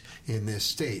rate in this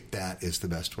state, that is the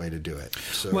best way to do it.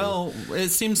 So, well, it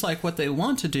seems like what they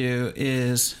want to do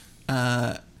is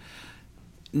not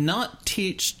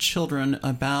teach children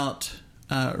about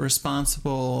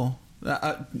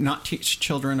not teach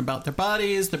children about their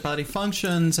bodies, their body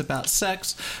functions, about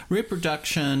sex,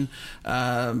 reproduction,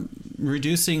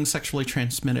 reducing sexually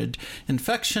transmitted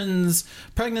infections,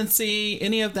 pregnancy,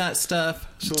 any of that stuff.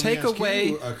 So take away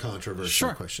you a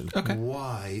controversial question. Okay.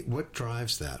 Why? What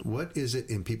drives that? What is it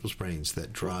in people's brains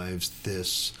that drives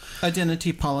this?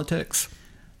 Identity politics.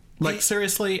 Like,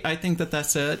 seriously, I think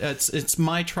that's it. It's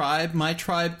my tribe. My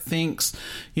tribe thinks,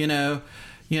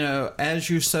 as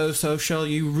you sow, so shall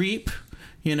you reap.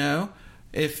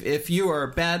 If you are a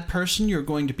bad person, you're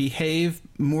going to behave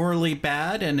morally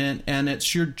bad, and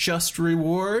it's your just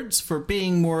rewards for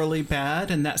being morally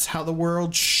bad, and that's how the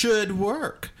world should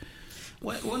work.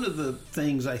 One of the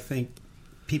things I think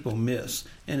people miss,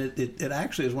 and it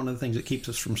actually is one of the things that keeps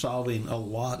us from solving a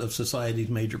lot of society's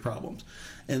major problems,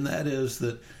 and that is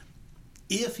that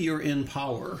if you're in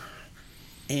power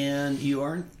and you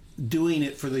aren't doing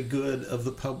it for the good of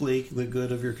the public, the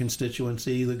good of your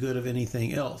constituency, the good of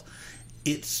anything else,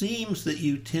 it seems that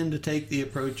you tend to take the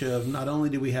approach of not only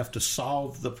do we have to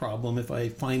solve the problem, if I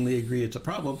finally agree it's a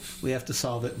problem, we have to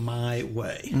solve it my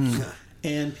way.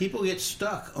 And people get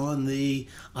stuck on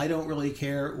I don't really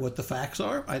care what the facts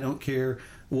are. I don't care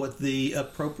what the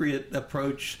appropriate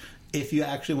approach, if you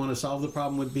actually want to solve the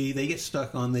problem, would be. They get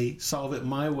stuck on the solve it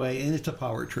my way, and it's a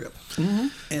power trip.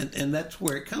 Mm-hmm. And that's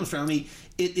where it comes from. I mean,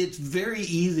 it's very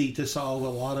easy to solve a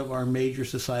lot of our major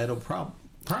societal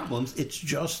problems. It's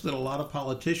just that a lot of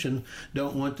politicians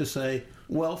don't want to say,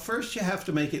 well, first you have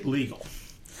to make it legal.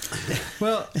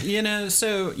 Well,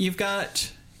 so you've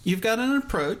got an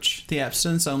approach, the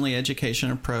abstinence-only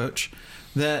education approach,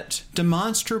 that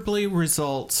demonstrably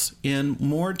results in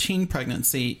more teen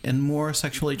pregnancy and more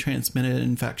sexually transmitted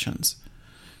infections.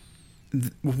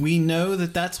 We know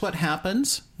that that's what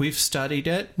happens. We've studied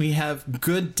it. We have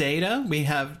good data. We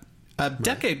have a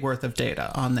decade worth of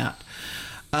data on that.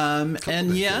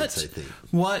 And yet,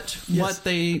 what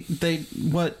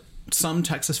some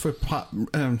Texas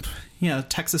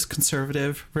Texas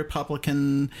conservative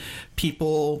Republican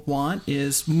people want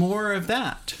is more of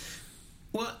that.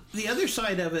 Well, the other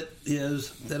side of it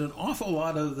is that an awful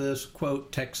lot of this,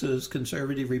 quote, Texas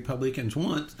conservative Republicans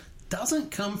want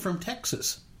doesn't come from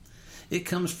Texas. It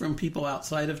comes from people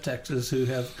outside of Texas who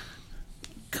have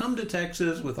come to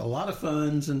Texas with a lot of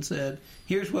funds and said,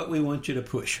 here's what we want you to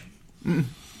push. Mm.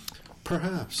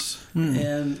 Perhaps. Mm.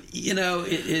 And,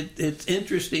 it's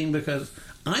interesting because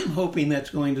I'm hoping that's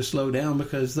going to slow down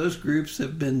because those groups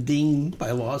have been dinged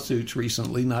by lawsuits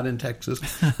recently, not in Texas,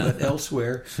 but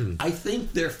elsewhere. I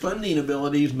think their funding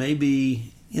abilities may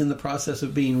be in the process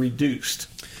of being reduced.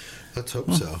 Let's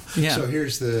hope so. Yeah. So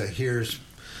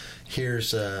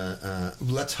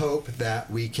let's hope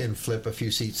that we can flip a few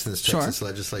seats in this Texas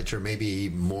legislature, maybe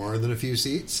more than a few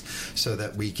seats, so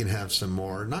that we can have some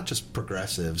more, not just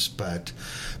progressives, but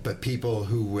people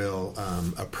who will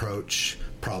approach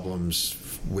problems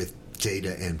with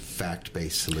data and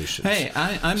fact-based solutions. Hey,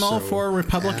 I'm all for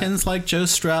Republicans like Joe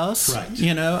Strauss. Right.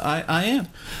 I am.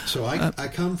 So I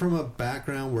come from a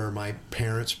background where my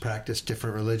parents practiced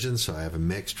different religions, so I have a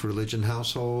mixed religion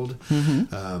household.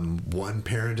 Mm-hmm. One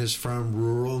parent is from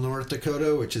rural North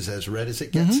Dakota, which is as red as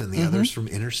it gets, and the other's from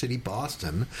inner city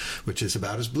Boston, which is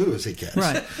about as blue as it gets.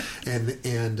 Right. And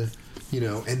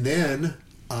then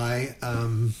I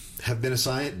have been a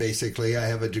scientist. Basically, I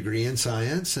have a degree in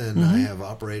science, and I have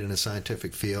operated in a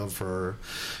scientific field for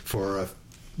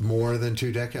more than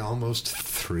 2 decades, almost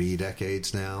 3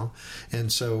 decades now.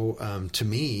 And so, to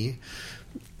me,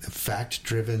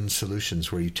 fact-driven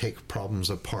solutions where you take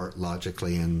problems apart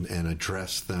logically and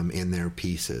address them in their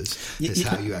pieces is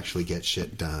how you actually get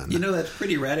shit done. That's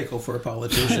pretty radical for a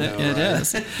politician. It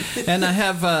is. And I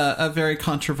have a very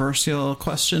controversial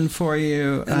question for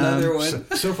you. Another one.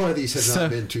 So far, these have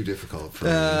not been too difficult for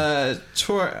me.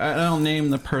 I'll name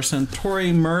the person.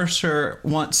 Tori Mercer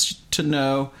wants to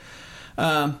know,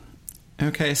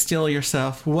 okay, steel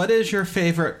yourself. What is your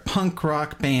favorite punk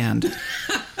rock band?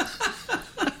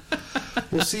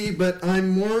 Well, see, but I'm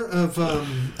more of a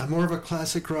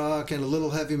classic rock and a little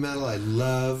heavy metal. I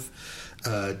love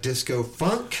disco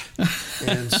funk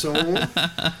and soul.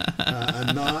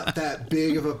 I'm not that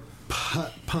big of a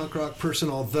punk rock person,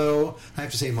 although I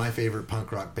have to say my favorite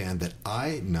punk rock band that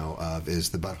I know of is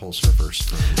the Butthole Surfers.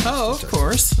 Oh, of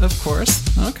course.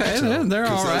 Okay, so, they're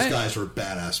all right. Those guys were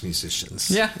badass musicians.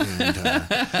 Yeah.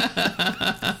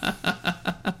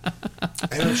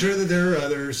 And I'm sure that there are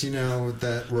others,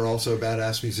 that were also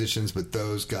badass musicians, but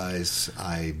those guys,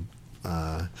 I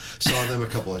saw them a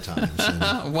couple of times.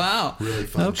 And wow. Really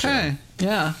fun show. Okay,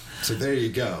 yeah. So there you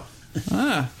go.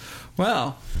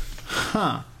 Well,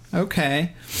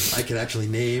 okay. I could actually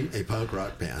name a punk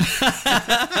rock band.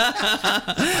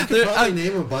 I could probably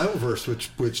name a Bible verse,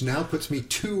 which now puts me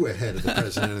 2 ahead of the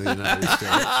President of the United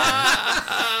States.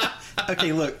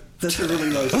 Okay, look, that's a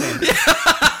really low standard.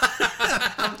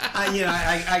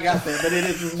 I got that, but it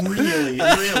is really,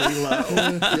 really low.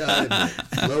 Yeah, I admit.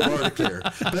 Low bar to clear.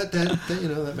 But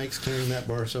that makes clearing that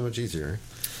bar so much easier.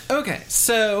 Okay,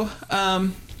 so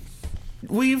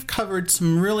we've covered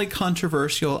some really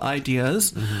controversial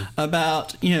ideas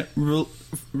about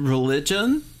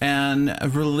religion and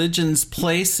religion's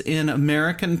place in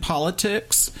American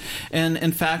politics, and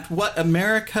in fact what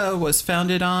America was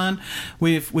founded on.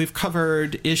 We've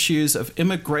covered issues of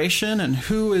immigration and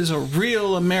who is a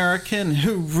real American,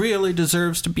 who really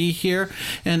deserves to be here,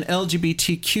 and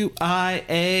LGBTQIA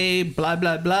blah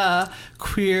blah blah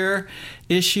queer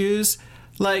issues.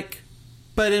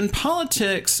 But in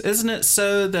politics, isn't it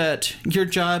so that your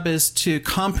job is to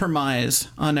compromise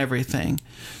on everything?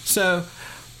 So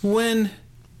when,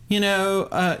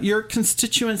 your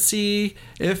constituency,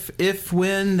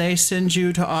 when they send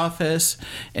you to office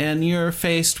and you're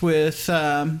faced with,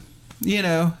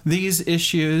 these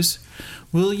issues,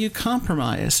 will you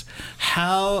compromise?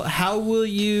 How will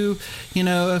you,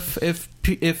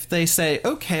 if they say,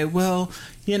 okay, well,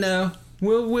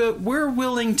 we're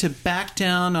willing to back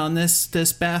down on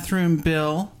this bathroom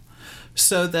bill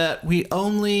so that we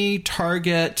only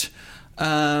target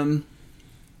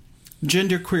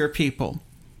genderqueer people.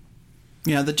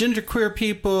 The genderqueer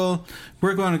people,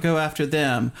 we're going to go after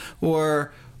them.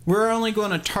 Or we're only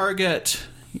going to target,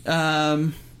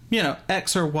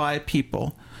 X or Y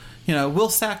people. We'll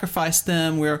sacrifice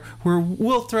them.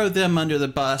 We'll throw them under the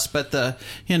bus. But the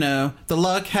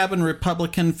log cabin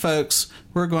Republican folks,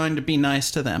 we're going to be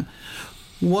nice to them.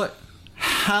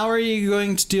 How are you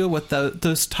going to deal with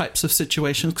those types of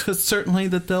situations? Because certainly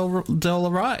that they'll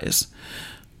arise.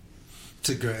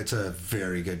 It's a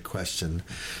very good question,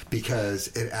 because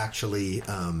it actually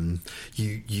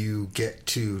you get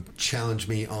to challenge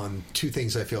me on two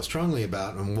things I feel strongly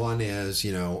about, and one is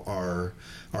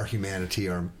our humanity,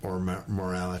 our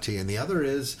morality, and the other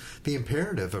is the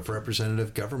imperative of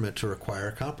representative government to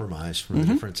require compromise from the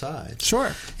different sides.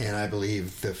 Sure. And I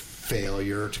believe the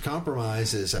failure to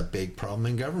compromise is a big problem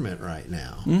in government right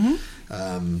now.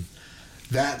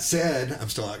 That said, I'm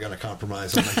still not going to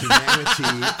compromise on the humanity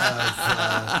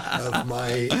of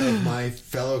my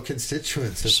fellow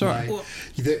constituents. Sure.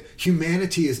 The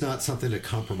humanity is not something to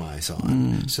compromise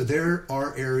on. So there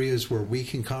are areas where we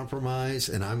can compromise,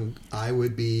 and I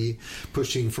would be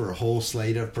pushing for a whole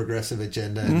slate of progressive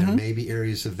agenda, and there may be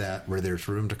areas of that where there's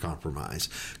room to compromise.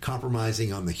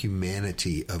 Compromising on the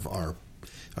humanity of our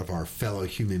fellow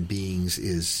human beings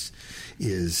is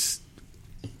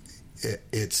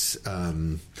it's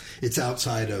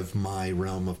outside of my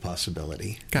realm of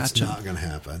possibility. Gotcha. It's not going to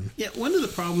happen. Yeah, one of the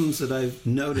problems that I've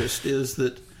noticed is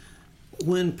that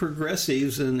when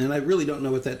progressives, and I really don't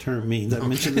know what that term means. I've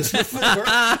mentioned this before.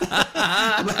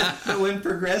 but when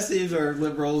progressives or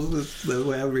liberals, the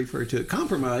way I would refer to it,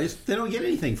 compromise, they don't get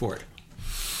anything for it.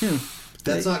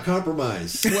 That's not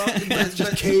compromise. Well, that's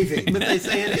just caving. But they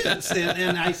say it is,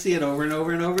 and I see it over and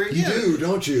over and over again. You do,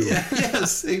 don't you? Yeah,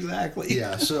 yes, exactly.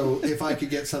 Yeah. So if I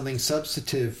could get something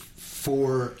substantive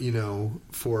for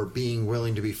being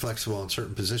willing to be flexible in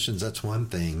certain positions, that's one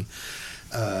thing.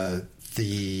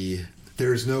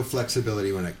 There's no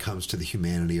flexibility when it comes to the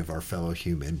humanity of our fellow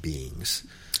human beings.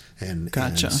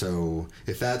 Gotcha. And so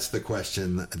if that's the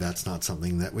question, that's not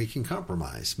something that we can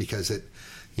compromise, because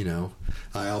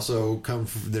I also come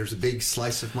from, there's a big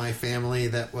slice of my family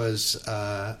that was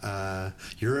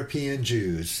European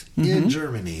Jews in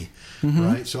Germany,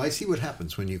 right? So I see what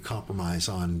happens when you compromise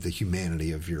on the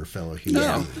humanity of your fellow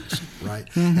human beings, right?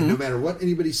 And no matter what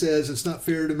anybody says, it's not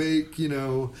fair to make,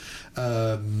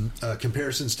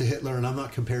 comparisons to Hitler, and I'm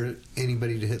not comparing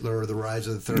anybody to Hitler or the rise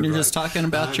of the Third Reich. You're just talking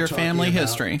about your family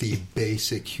history. The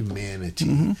basic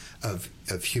humanity of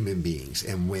human beings.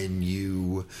 And when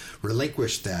you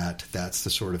relinquish that, that's the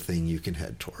sort of thing you can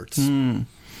head towards.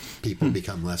 People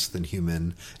become less than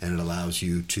human, and it allows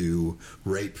you to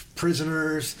rape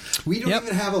prisoners. We don't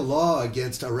even have a law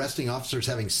against arresting officers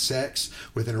having sex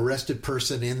with an arrested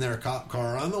person in their cop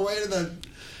car on the way to the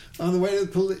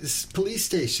police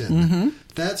station.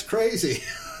 That's crazy.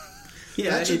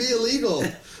 Yeah, that should be illegal.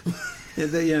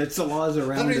 It's the laws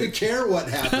around it. I don't even care what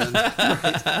happened.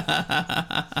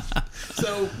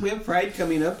 So we have Pride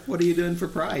coming up. What are you doing for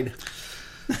Pride?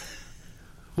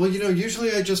 Well,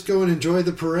 usually I just go and enjoy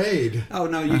the parade. Oh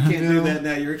no, you can't do that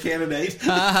now. You're a candidate. You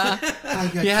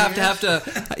have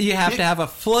to have a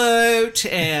float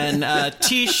and a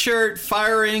T-shirt,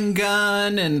 firing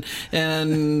gun, and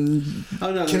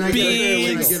oh no, can I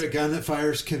get a gun that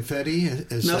fires confetti?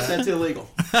 That's illegal.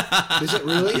 Is it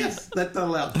really? Yes, that's not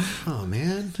allowed. Oh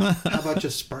man, how about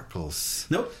just sparkles?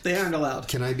 Nope, they aren't allowed.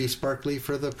 Can I be sparkly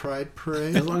for the Pride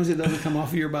Parade? As long as it doesn't come off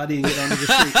of your body and get onto the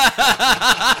street.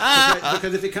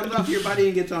 Because if it comes off your body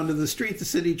and gets onto the street, the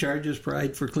city charges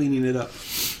Pride for cleaning it up.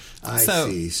 I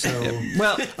see. So,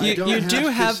 well, you do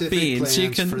have beads.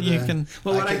 You can.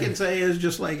 Well, what I can say is,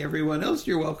 just like everyone else,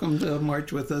 you're welcome to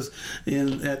march with us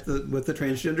with the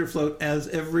transgender float, as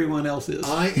everyone else is.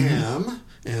 I am,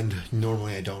 and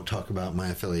normally I don't talk about my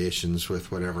affiliations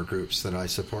with whatever groups that I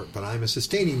support, but I'm a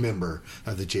sustaining member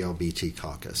of the JLBT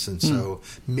caucus, and so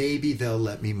maybe they'll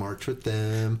let me march with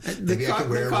them. Maybe I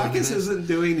can wear the caucus isn't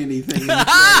doing anything.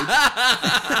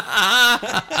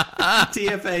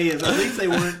 TFA is. At least they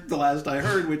weren't the last I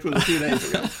heard, which was a few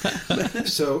days ago.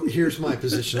 So here's my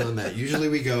position on that. Usually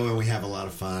we go and we have a lot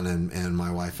of fun, and my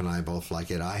wife and I both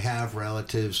like it. I have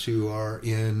relatives who are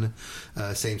in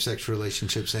same-sex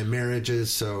relationships and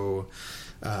marriages, so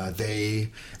And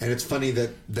it's funny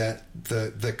that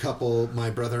the couple, my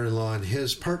brother-in-law and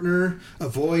his partner,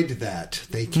 avoid that.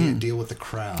 They can't deal with the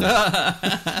crowd.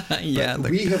 Yeah,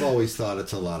 we have always thought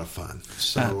it's a lot of fun.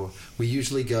 So we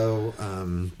usually go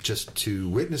just to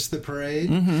witness the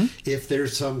parade. If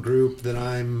there's some group that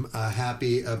I'm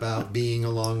happy about being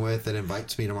along with that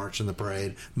invites me to march in the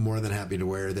parade, I'm more than happy to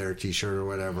wear their T-shirt or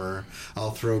whatever.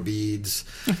 I'll throw beads.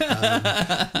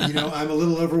 I'm a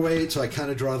little overweight, so I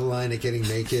kind of draw the line at getting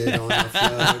naked on the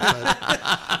float.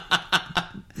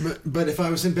 But if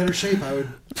I was in better shape, I would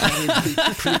probably be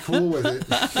pretty cool with it.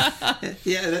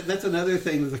 Yeah, that's another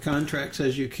thing that the contract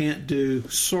says you can't do,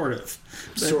 sort of.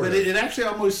 But it actually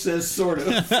almost says sort of.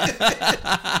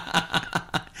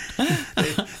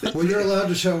 Well, you're allowed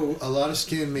to show a lot of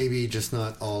skin, maybe just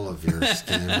not all of your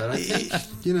skin. But I think,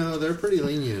 they're pretty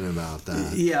lenient about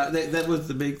that. Yeah, that was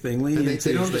the big thing. They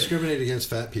don't discriminate against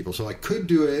fat people, so I could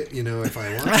do it, if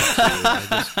I wanted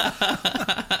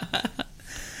to.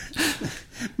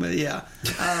 But yeah,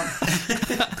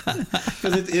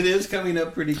 because it is coming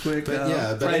up pretty quick. But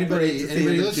anybody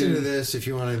listening to this, if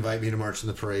you want to invite me to march in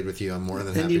the parade with you, I'm more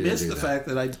than happy to do that. And you missed the fact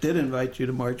that I did invite you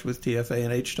to march with TFA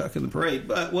and H-Tuck in the parade,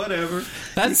 but whatever.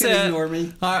 That's you can ignore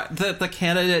me. The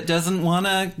candidate doesn't want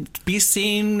to be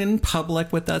seen in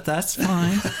public with that. That's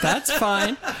fine. That's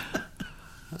fine.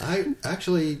 I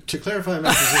actually, to clarify my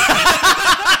position,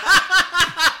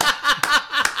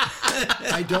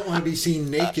 I don't want to be seen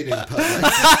naked in public,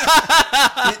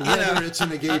 whether it's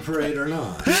in a gay parade or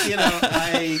not.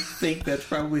 I think that's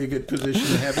probably a good position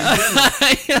to have in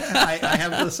general. I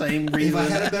have the same reason. If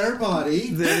I had a better body,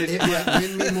 it might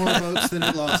win me more votes than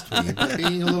it lost me. But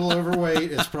being a little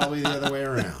overweight is probably the other way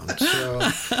around. So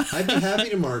I'd be happy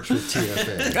to march with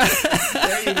TFA.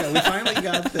 There you go. We finally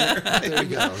got there. There you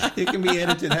go. It can be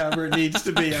edited however it needs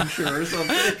to be, I'm sure, or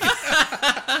something.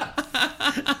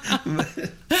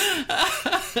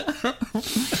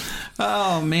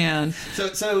 Oh man! So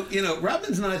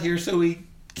Robin's not here, so we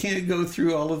can't go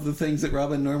through all of the things that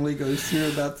Robin normally goes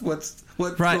through about what's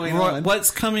going on,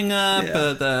 what's coming up,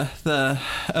 the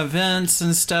events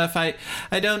and stuff. I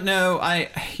don't know.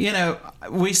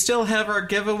 We still have our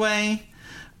giveaway.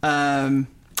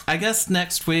 I guess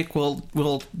next week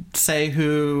we'll say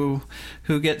who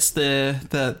gets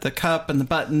the cup and the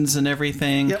buttons and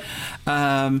everything. Yep.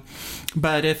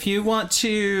 But if you want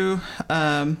to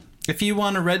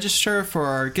register for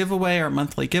our giveaway, our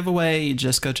monthly giveaway, you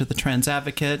just go to the Trans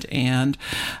Advocate and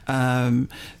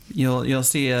you'll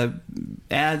see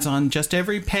ads on just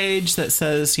every page that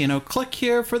says, click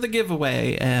here for the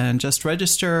giveaway and just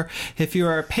register. If you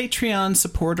are a Patreon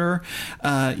supporter,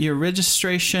 your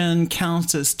registration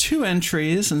counts as 2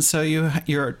 entries, and so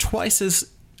you're twice as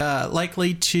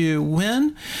likely to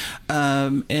win,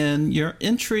 and your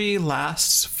entry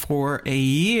lasts for a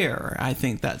year. I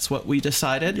think that's what we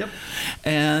decided. Yep.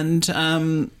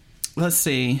 And let's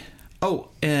see.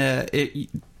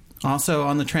 Also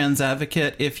on the Trans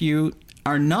Advocate, if you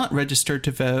are not registered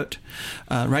to vote,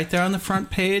 right there on the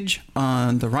front page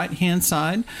on the right-hand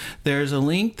side, there's a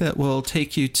link that will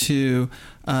take you to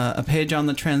a page on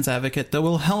the Trans Advocate that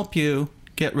will help you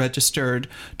get registered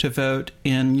to vote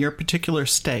in your particular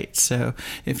state. So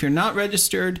if you're not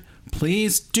registered,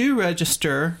 please do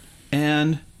register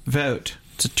and vote.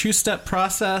 It's a 2-step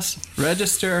process.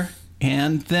 Register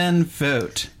and then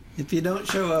vote. If you don't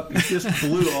show up, you just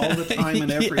blew all the time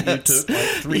and effort you took, like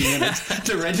 3 minutes,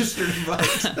 to register to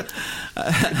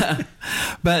vote.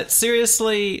 But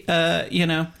seriously,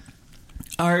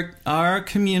 our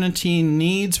community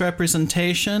needs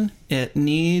representation. It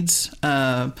needs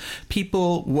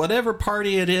people, whatever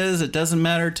party it is. It doesn't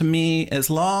matter to me, as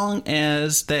long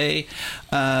as they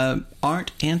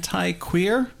aren't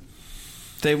anti-queer.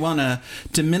 They want to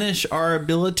diminish our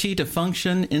ability to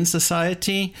function in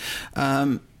society.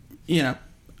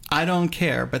 I don't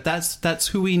care, but that's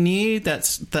who we need.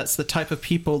 That's the type of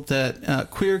people that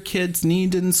queer kids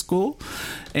need in school,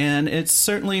 and it's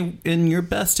certainly in your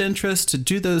best interest to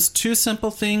do those 2 simple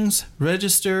things: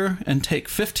 register and take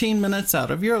 15 minutes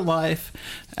out of your life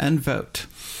and vote.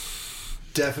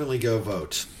 Definitely go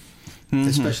vote. Mm-hmm.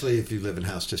 Especially if you live in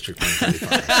House District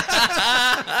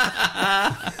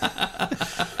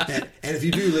 135. And if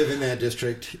you do live in that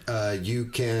district, you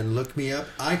can look me up.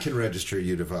 I can register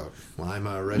you to vote. Well, I'm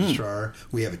a registrar.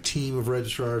 We have a team of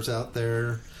registrars out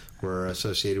there. We're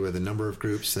associated with a number of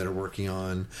groups that are working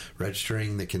on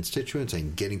registering the constituents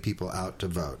and getting people out to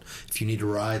vote. If you need a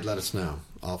ride, let us know.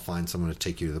 I'll find someone to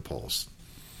take you to the polls.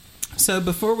 So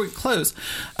before we close,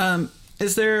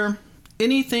 is there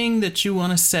anything that you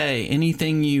want to say?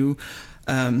 Anything you,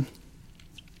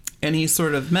 any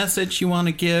sort of message you want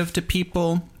to give to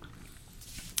people?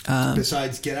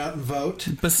 Besides get out and vote.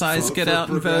 Besides get out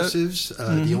and vote. Progressives,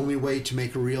 the only way to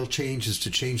make a real change is to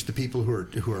change the people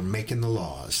who are making the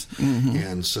laws.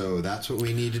 And so that's what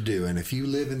we need to do. And if you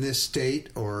live in this state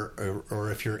or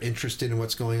if you're interested in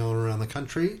what's going on around the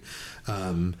country,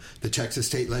 the Texas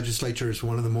state legislature is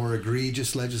one of the more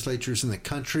egregious legislatures in the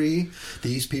country.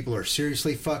 These people are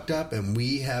seriously fucked up, and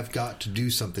we have got to do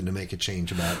something to make a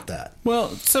change about that. Well,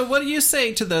 so what do you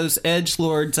say to those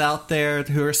edgelords out there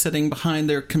who are sitting behind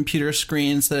their computer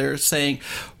screens that are saying,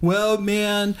 well,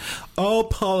 man, all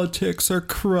politics are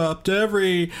corrupt.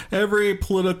 Every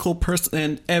political person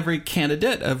and every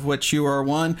candidate, of which you are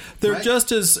one, they're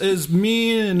just as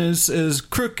mean and as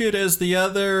crooked as the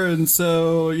other, and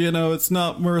so, it's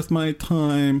not worth my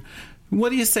time. What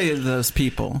do you say to those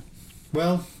people?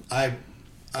 Well, I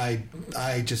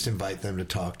just invite them to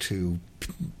talk to.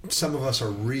 Some of us are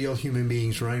real human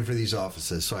beings running for these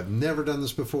offices. So I've never done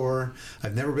this before.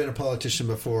 I've never been a politician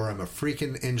before. I'm a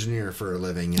freaking engineer for a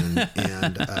living, and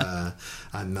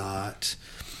I'm not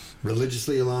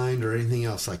religiously aligned or anything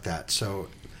else like that. So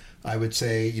I would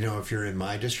say, if you're in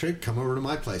my district, come over to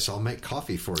my place. I'll make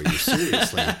coffee for you.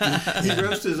 Seriously. He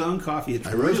roasts his own coffee. It's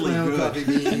I roast really my own good. coffee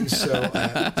beans. So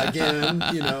again,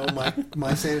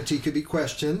 my sanity could be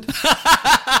questioned.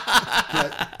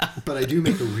 But I do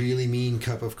make a really mean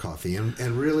cup of coffee. And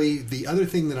really, the other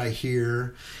thing that I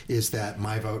hear is that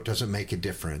my vote doesn't make a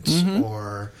difference.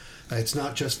 Or it's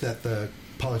not just that the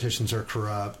politicians are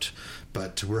corrupt,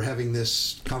 but we're having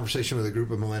this conversation with a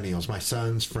group of millennials, my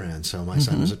son's friends. So my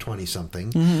son is a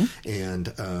 20-something.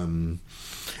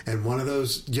 And one of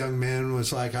those young men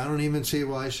was like, I don't even see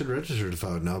why I should register to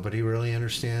vote. Nobody really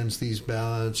understands these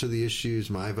ballots or the issues.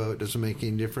 My vote doesn't make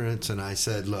any difference. And I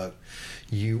said, look,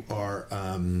 you are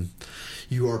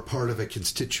part of a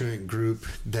constituent group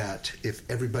that if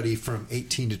everybody from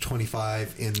 18 to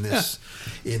 25 in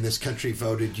this country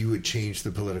voted, you would change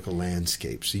the political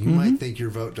landscape. So you might think your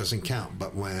vote doesn't count,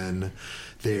 but when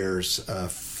there's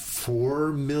 4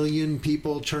 million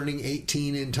people turning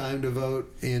 18 in time to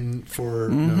vote for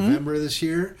November this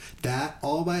year, that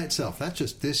all by itself, that's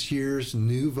just this year's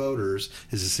new voters,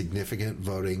 is a significant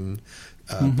voting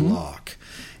block.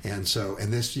 And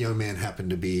this young man happened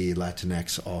to be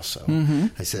Latinx also.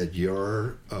 I said,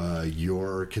 your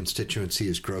constituency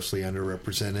is grossly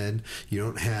underrepresented. You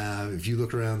don't have, if you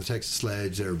look around the Texas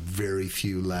Ledge, there are very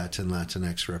few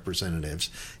Latinx representatives.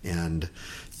 And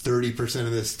 30%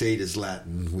 of the state is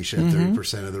Latin. We should have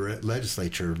 30% of the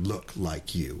legislature look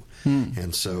like you.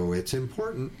 And so it's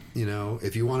important,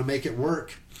 if you want to make it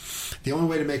work, the only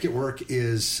way to make it work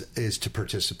is to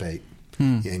participate.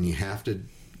 And you have to,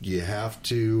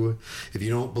 if you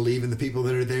don't believe in the people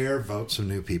that are there, vote some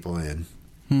new people in.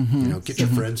 Get your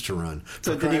friends to run.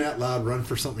 For crying out loud, run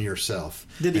for something yourself.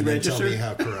 Did he register? Tell me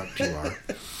how corrupt you are.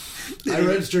 I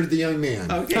registered the young man.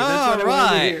 Okay, that's what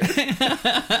I wanted to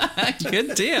hear.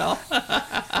 Good deal.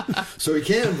 So he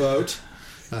can vote.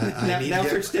 Now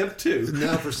for step 2.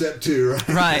 Now for step 2, right?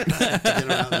 Right. Get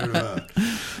out there to vote.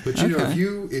 But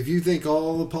if you think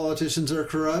all the politicians are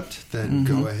corrupt, then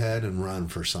go ahead and run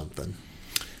for something.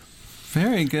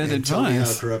 Very good advice. Tell me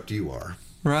how corrupt you are.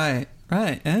 Right.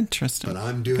 Interesting. But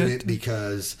I'm doing it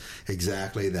because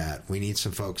exactly that. We need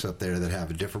some folks up there that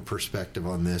have a different perspective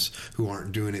on this, who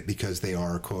aren't doing it because they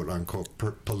are quote unquote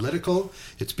political.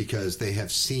 It's because they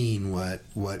have seen what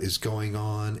is going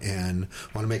on and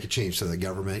want to make a change so the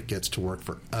government gets to work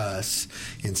for us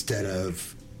instead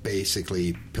of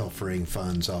basically pilfering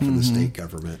funds off of the state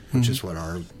government, which is what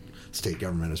our state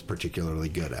government is particularly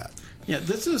good at. Yeah,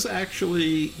 this is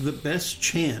actually the best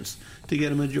chance to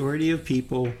get a majority of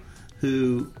people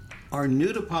who are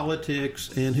new to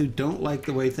politics and who don't like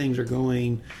the way things are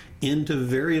going into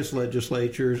various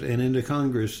legislatures and into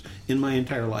Congress in my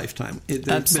entire lifetime.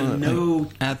 There's been no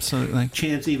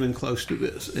chance even close to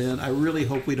this, and I really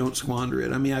hope we don't squander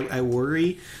it. I mean, I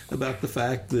worry about the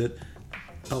fact that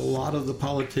a lot of the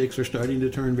politics are starting to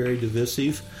turn very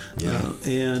divisive,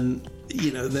 and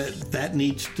that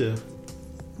needs to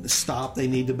stop. They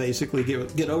need to basically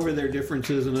get over their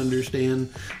differences and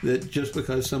understand that just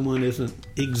because someone isn't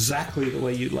exactly the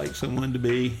way you'd like someone to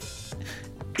be,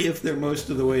 if they're most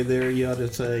of the way there, you ought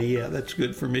to say, yeah, that's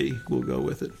good for me. We'll go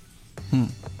with it.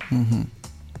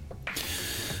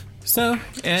 So,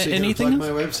 anything else? My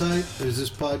website? Is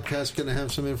this podcast going to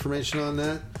have some information on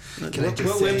that? What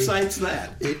website's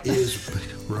that? It is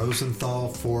Rosenthal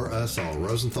for Us All.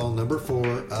 Rosenthal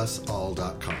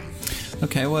 4usall.com.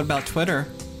 Okay, what about Twitter?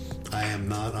 I am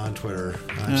not on Twitter.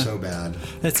 I'm so bad.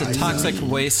 It's a toxic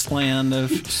wasteland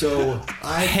of hate.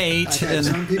 I've had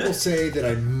some people say that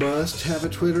I must have a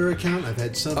Twitter account. I've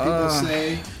had some people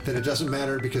say that it doesn't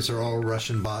matter because they're all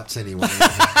Russian bots anyway.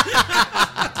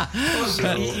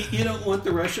 You don't want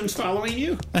the Russians following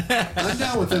you? I'm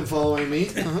down with them following me.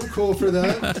 I'm cool for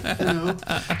that. You know,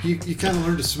 you kind of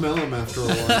learn to smell them after a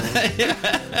while.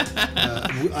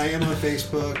 I am on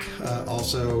Facebook.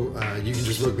 Also, you can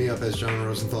just look me up as John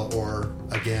Rosenthal, or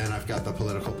again, I've got the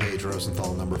political page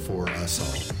Rosenthal #4 us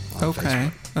all. Okay.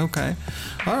 Facebook. Okay.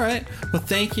 All right. Well,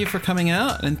 thank you for coming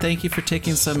out, and thank you for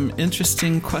taking some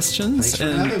interesting questions. Thanks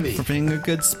for having me. For being a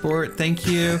good sport. Thank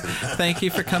you. Thank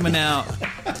you for coming out.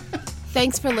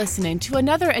 Thanks for listening to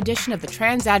another edition of the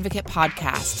Trans Advocate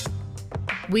Podcast.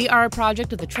 We are a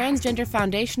project of the Transgender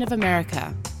Foundation of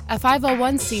America, a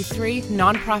 501c3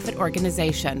 nonprofit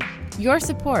organization. Your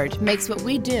support makes what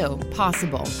we do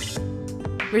possible.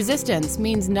 Resistance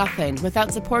means nothing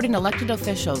without supporting elected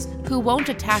officials who won't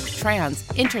attack trans,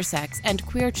 intersex, and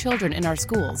queer children in our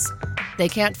schools. They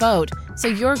can't vote, so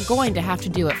you're going to have to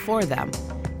do it for them.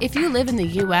 If you live in the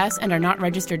U.S. and are not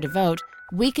registered to vote,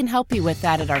 we can help you with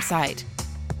that at our site.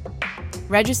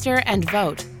 Register and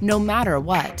vote, no matter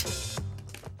what.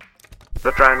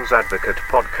 The Trans Advocate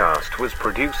Podcast was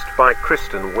produced by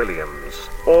Kristen Williams.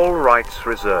 All rights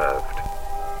reserved.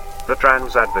 The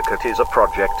Trans Advocate is a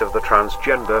project of the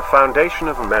Transgender Foundation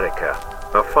of America,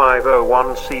 a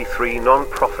 501c3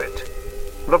 nonprofit.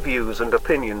 The views and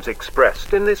opinions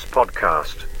expressed in this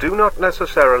podcast do not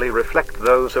necessarily reflect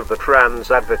those of the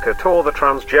Trans Advocate or the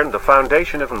Transgender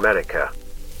Foundation of America.